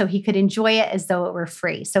advance so he could enjoy it as though it were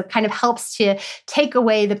free. So it kind of helps to take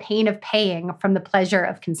away the pain of paying from the pleasure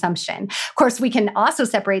of consumption. Of course, we can also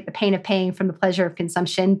separate the pain of paying from the pleasure of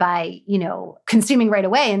consumption by, consuming right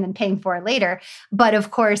away and then paying for it later. But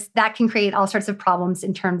of course, that can create all sorts of problems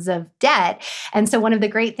in terms of debt. And so one of the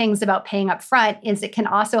great things about paying up front is it can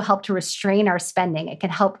also help to restrain our spending. It can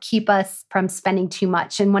help keep us from spending too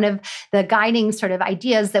much. And one of the guiding sort of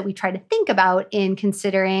ideas that we try to think about in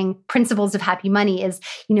considering principles of happy money is,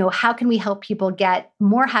 how can we help people get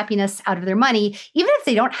more happiness out of their money, even if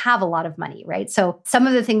they don't have a lot of money, right? So some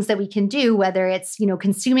of the things that we can do, whether it's,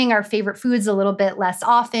 consuming our favorite foods a little bit less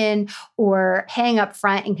often or paying up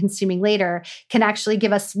front and consuming later, can actually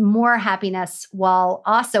give us more happiness while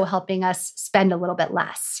also helping us spend a little bit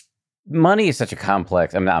less. Money is such a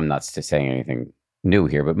complex, I'm not saying anything new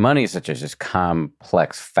here, but money is such a just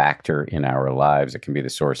complex factor in our lives. It can be the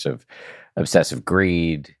source of obsessive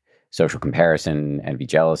greed, social comparison, envy,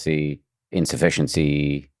 jealousy,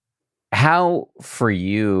 insufficiency. How, for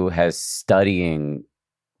you, has studying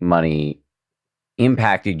money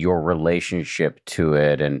impacted your relationship to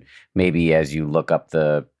it? And maybe as you look up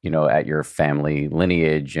at your family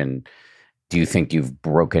lineage, and do you think you've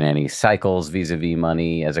broken any cycles vis-a-vis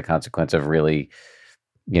money as a consequence of really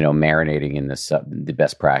marinating in the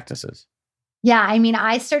best practices? Yeah, I mean,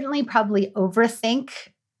 I certainly probably overthink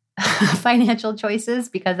financial choices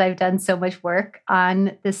because I've done so much work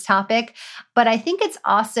on this topic. But I think it's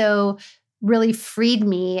also really freed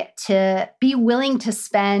me to be willing to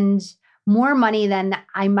spend more money than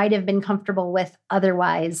I might have been comfortable with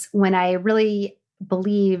otherwise when I really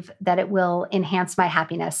believe that it will enhance my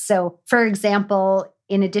happiness. So, for example,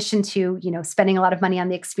 in addition to, spending a lot of money on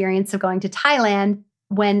the experience of going to Thailand,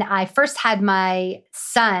 when I first had my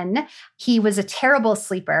son, he was a terrible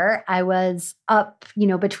sleeper. I was up,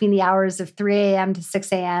 between the hours of 3 a.m. to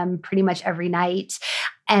 6 a.m. pretty much every night.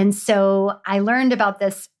 And so I learned about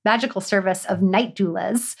this magical service of night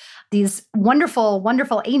doulas, these wonderful,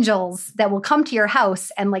 wonderful angels that will come to your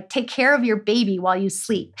house and take care of your baby while you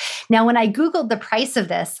sleep. Now, when I Googled the price of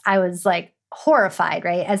this, I was horrified,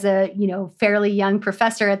 right? As a, fairly young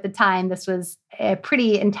professor at the time, this was a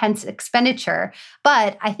pretty intense expenditure.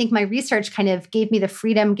 But I think my research kind of gave me the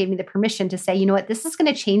freedom, gave me the permission to say, you know what, this is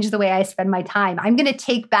going to change the way I spend my time. I'm going to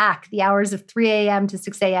take back the hours of 3 a.m. to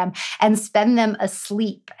 6 a.m. and spend them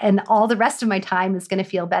asleep. And all the rest of my time is going to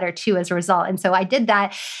feel better too as a result. And so I did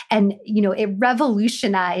that. And, it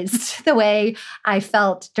revolutionized the way I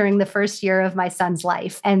felt during the first year of my son's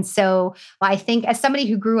life. And so I think as somebody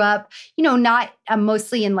who grew up, not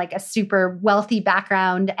mostly in a super wealthy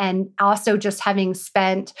background, and also just having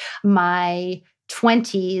spent my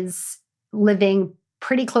 20s living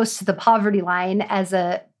pretty close to the poverty line as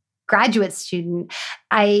a graduate student,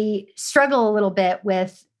 I struggle a little bit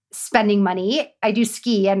with spending money. I do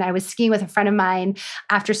ski, and I was skiing with a friend of mine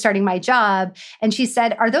after starting my job. And she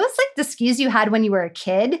said, "Are those the skis you had when you were a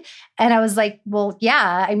kid?" And I was like, "Well,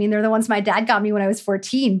 yeah. I mean, they're the ones my dad got me when I was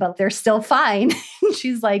 14, but they're still fine." And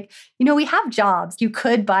she's like, "We have jobs. You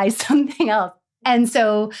could buy something else." And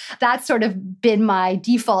so that's sort of been my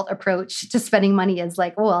default approach to spending money is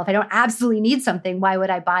well, if I don't absolutely need something, why would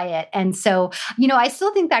I buy it? And so, I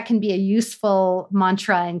still think that can be a useful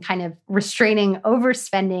mantra in kind of restraining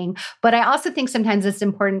overspending. But I also think sometimes it's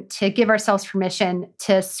important to give ourselves permission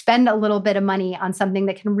to spend a little bit of money on something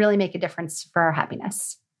that can really make a difference for our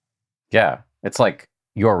happiness. Yeah. It's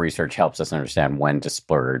your research helps us understand when to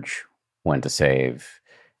splurge, when to save,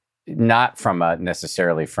 not from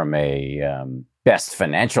necessarily from a best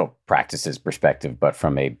financial practices perspective, but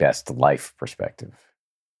from a best life perspective.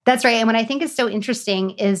 That's right. And what I think is so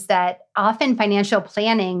interesting is that often financial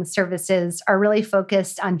planning services are really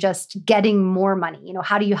focused on just getting more money.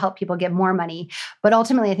 How do you help people get more money? But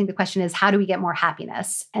ultimately, I think the question is, how do we get more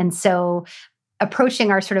happiness? And so approaching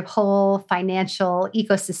our sort of whole financial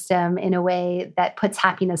ecosystem in a way that puts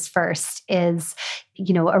happiness first is,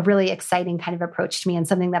 a really exciting kind of approach to me and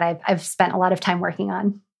something that I've spent a lot of time working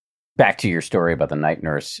on. Back to your story about the night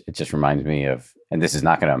nurse, it just reminds me of, and this is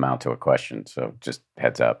not going to amount to a question, so just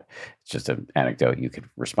heads up. It's just an anecdote you could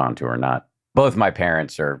respond to or not. Both my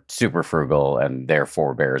parents are super frugal, and their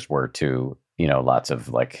forebears were too. Lots of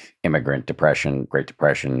immigrant depression, Great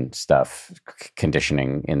Depression stuff,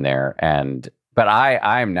 conditioning in there. But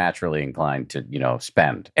I'm naturally inclined to,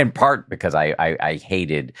 spend, in part because I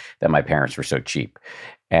hated that my parents were so cheap.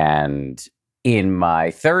 And in my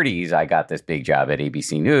 30s, I got this big job at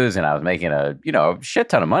ABC News, and I was making a shit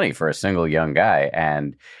ton of money for a single young guy.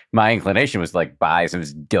 And my inclination was buy some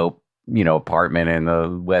dope, apartment in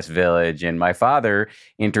the West Village. And my father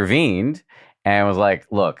intervened and was like,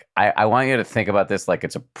 "Look, I want you to think about this like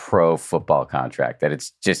it's a pro football contract, that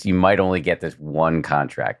it's just, you might only get this one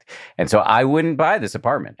contract." And so I wouldn't buy this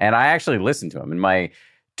apartment. And I actually listened to him. In my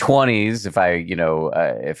 20s, if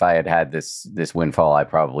I had this windfall, I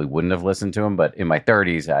probably wouldn't have listened to him. But in my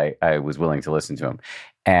 30s, I was willing to listen to him.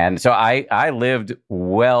 And so I lived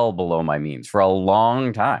well below my means for a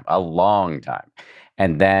long time.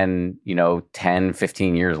 And then, 10,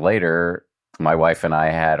 15 years later, my wife and I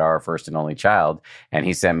had our first and only child, and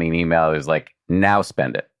he sent me an email. It was like, "Now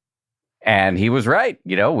spend it." And he was right.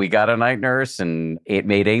 We got a night nurse, and it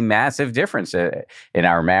made a massive difference in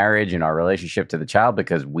our marriage, in our relationship to the child,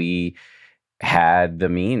 because we had the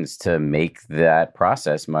means to make that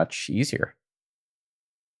process much easier.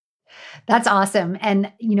 That's awesome.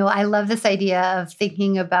 And, I love this idea of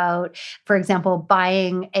thinking about, for example,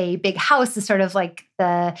 buying a big house is sort of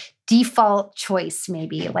the default choice,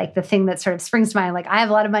 maybe the thing that sort of springs to mind. I have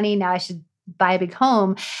a lot of money, now I should buy a big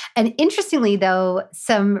home. And interestingly, though,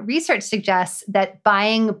 some research suggests that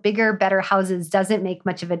buying bigger, better houses doesn't make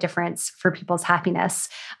much of a difference for people's happiness.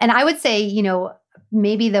 And I would say,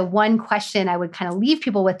 maybe the one question I would kind of leave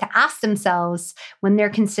people with to ask themselves when they're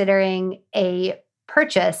considering a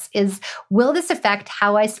purchase is, will this affect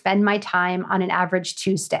how I spend my time on an average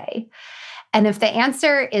Tuesday? And if the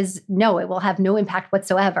answer is no, it will have no impact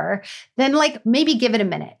whatsoever, then maybe give it a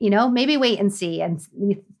minute, maybe wait and see and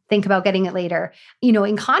think about getting it later.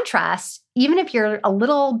 In contrast, even if you're a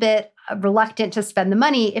little bit reluctant to spend the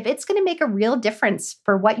money, if it's going to make a real difference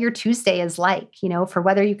for what your Tuesday is like, for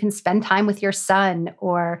whether you can spend time with your son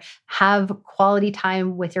or have quality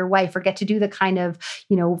time with your wife or get to do the kind of,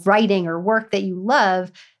 writing or work that you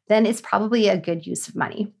love, then it's probably a good use of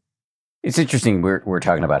money. It's interesting we're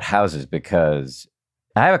talking about houses because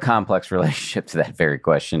I have a complex relationship to that very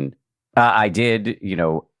question. I did,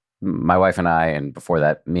 my wife and I, and before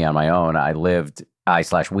that, me on my own,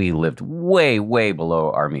 we lived way, way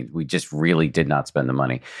below our means. We just really did not spend the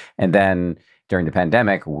money. And then during the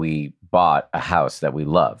pandemic, we bought a house that we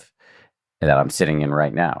love that I'm sitting in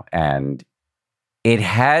right now. And it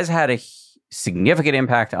has had a significant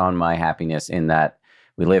impact on my happiness in that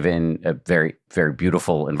we live in a very, very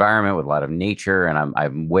beautiful environment with a lot of nature, and I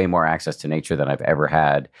have way more access to nature than I've ever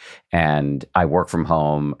had. And I work from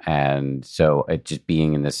home, and so just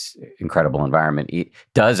being in this incredible environment, it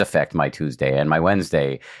does affect my Tuesday and my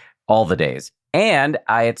Wednesday, all the days. And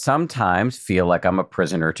I at sometimes feel like I'm a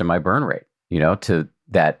prisoner to my burn rate. To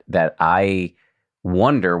that I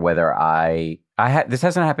wonder whether this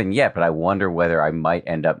hasn't happened yet, but I wonder whether I might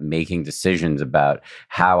end up making decisions about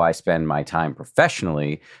how I spend my time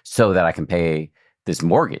professionally so that I can pay this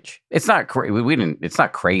mortgage. It's not it's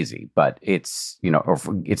not crazy, but it's,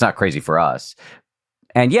 it's not crazy for us.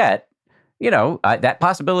 And yet, that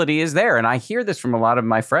possibility is there. And I hear this from a lot of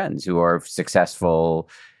my friends who are successful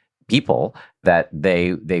people that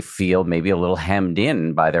they feel maybe a little hemmed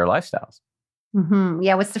in by their lifestyles. Mm-hmm.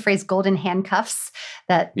 Yeah. What's the phrase? Golden handcuffs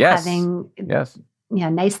that having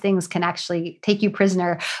nice things can actually take you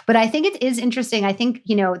prisoner. But I think it is interesting. I think,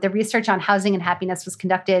 the research on housing and happiness was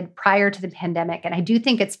conducted prior to the pandemic. And I do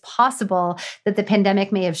think it's possible that the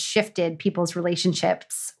pandemic may have shifted people's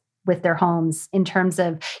relationships with their homes in terms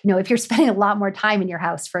of, if you're spending a lot more time in your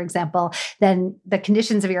house, for example, then the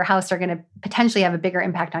conditions of your house are going to potentially have a bigger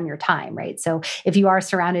impact on your time, right? So if you are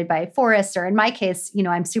surrounded by forests, or in my case,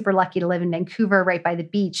 I'm super lucky to live in Vancouver right by the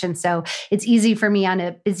beach. And so it's easy for me on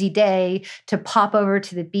a busy day to pop over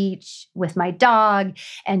to the beach with my dog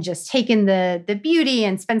and just take in the beauty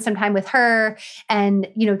and spend some time with her. And,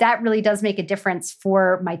 that really does make a difference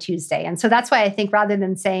for my Tuesday. And so that's why I think rather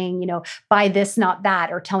than saying, buy this, not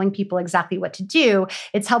that, or telling people exactly what to do,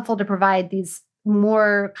 it's helpful to provide these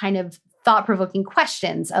more kind of thought-provoking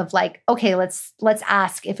questions of like, okay, let's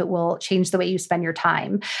ask if it will change the way you spend your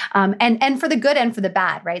time, and for the good and for the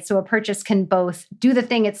bad, right? So a purchase can both do the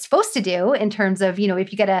thing it's supposed to do in terms of,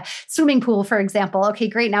 if you get a swimming pool, for example, okay,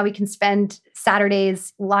 great, now we can spend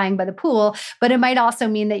Saturdays lying by the pool, but it might also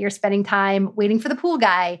mean that you're spending time waiting for the pool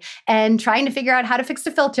guy and trying to figure out how to fix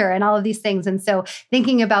the filter and all of these things. And so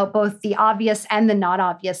thinking about both the obvious and the not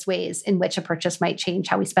obvious ways in which a purchase might change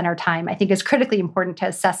how we spend our time, I think is critically important to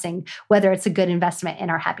assessing whether it's a good investment in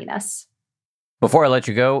our happiness. Before I let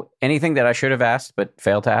you go, anything that I should have asked but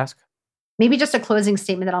failed to ask? Maybe just a closing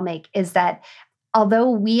statement that I'll make is that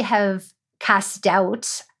although we have cast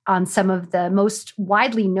doubt on some of the most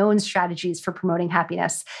widely known strategies for promoting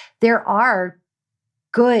happiness, there are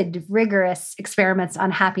good, rigorous experiments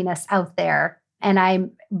on happiness out there. And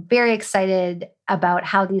I'm very excited about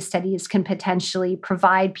how these studies can potentially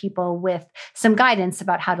provide people with some guidance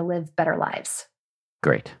about how to live better lives.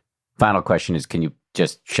 Great. Final question is, can you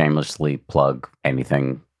just shamelessly plug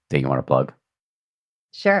anything that you want to plug?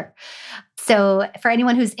 Sure. So for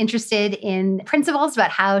anyone who's interested in principles about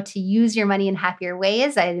how to use your money in happier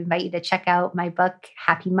ways, I'd invite you to check out my book,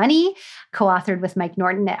 Happy Money, co-authored with Mike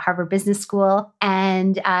Norton at Harvard Business School.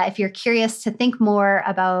 And if you're curious to think more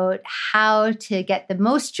about how to get the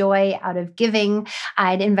most joy out of giving,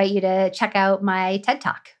 I'd invite you to check out my TED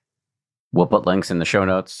Talk. We'll put links in the show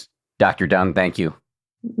notes. Dr. Dunn, thank you.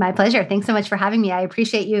 My pleasure. Thanks so much for having me. I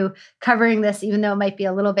appreciate you covering this, even though it might be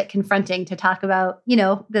a little bit confronting to talk about,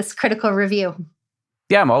 this critical review.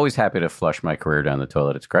 Yeah, I'm always happy to flush my career down the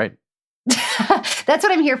toilet. It's great. That's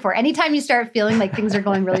what I'm here for. Anytime you start feeling like things are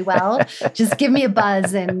going really well, just give me a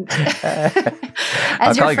buzz. And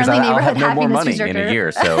as your friendly neighborhood happiness researcher. In a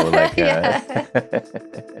year, so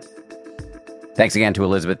Thanks again to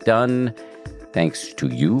Elizabeth Dunn. Thanks to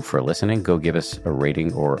you for listening. Go give us a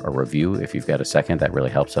rating or a review if you've got a second. That really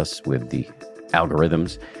helps us with the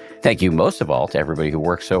algorithms. Thank you most of all to everybody who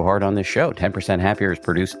works so hard on this show. 10% Happier is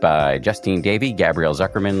produced by Justine Davey, Gabrielle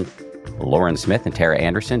Zuckerman, Lauren Smith, and Tara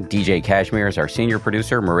Anderson. DJ Kashmir is our senior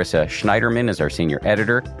producer. Marissa Schneiderman is our senior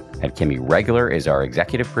editor. And Kimmy Regular is our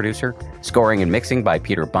executive producer. Scoring and mixing by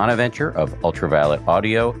Peter Bonaventure of Ultraviolet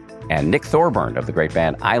Audio. And Nick Thorburn of the great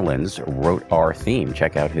band Islands wrote our theme.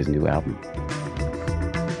 Check out his new album.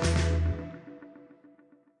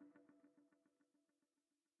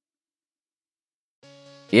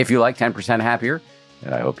 If you like 10% Happier,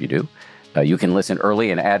 and I hope you do, you can listen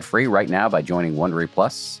early and ad-free right now by joining Wondery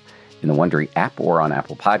Plus in the Wondery app or on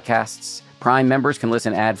Apple Podcasts. Prime members can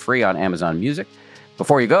listen ad-free on Amazon Music.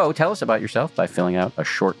 Before you go, tell us about yourself by filling out a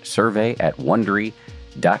short survey at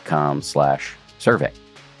Wondery.com/survey.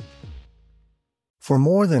 For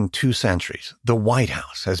more than 2 centuries, the White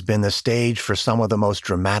House has been the stage for some of the most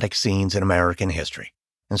dramatic scenes in American history.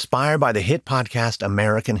 Inspired by the hit podcast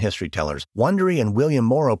American History Tellers, Wondery and William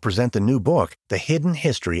Morrow present the new book, The Hidden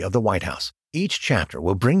History of the White House. Each chapter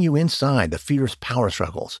will bring you inside the fierce power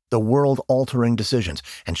struggles, the world-altering decisions,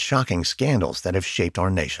 and shocking scandals that have shaped our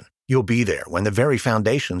nation. You'll be there when the very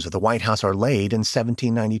foundations of the White House are laid in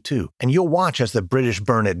 1792, and you'll watch as the British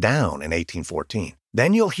burn it down in 1814.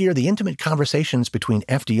 Then you'll hear the intimate conversations between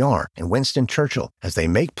FDR and Winston Churchill as they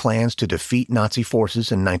make plans to defeat Nazi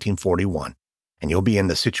forces in 1941. And you'll be in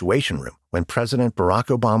the Situation Room when President Barack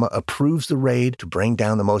Obama approves the raid to bring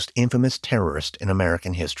down the most infamous terrorist in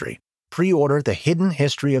American history. Pre-order The Hidden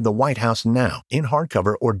History of the White House now in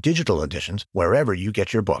hardcover or digital editions wherever you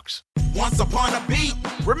get your books. Once upon a beat.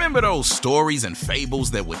 Remember those stories and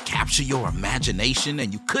fables that would capture your imagination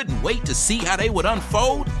and you couldn't wait to see how they would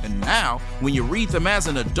unfold? And now, when you read them as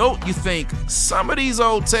an adult, you think some of these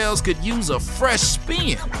old tales could use a fresh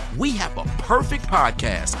spin. We have a perfect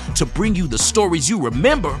podcast to bring you the stories you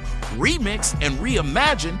remember, remix, and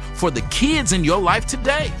reimagine for the kids in your life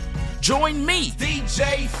today. Join me,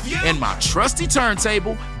 DJ Few, and my trusty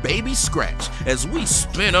turntable, Baby Scratch, as we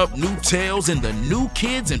spin up new tales in the New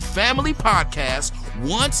Kids and Family podcast,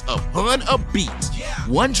 Once Upon a Beat.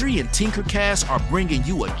 Wondery and Tinkercast are bringing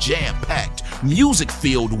you a jam-packed,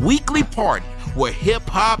 music-filled weekly party where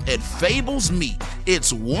hip-hop and fables meet.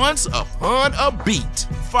 It's Once Upon a Beat.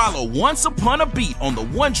 Follow Once Upon a Beat on the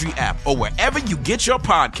Wondery app or wherever you get your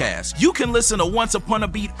podcasts. You can listen to Once Upon a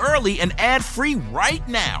Beat early and ad-free right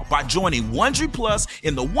now by joining Wondery Plus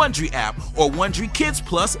in the Wondery app or Wondery Kids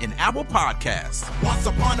Plus in Apple Podcasts. Once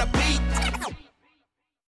Upon a Beat.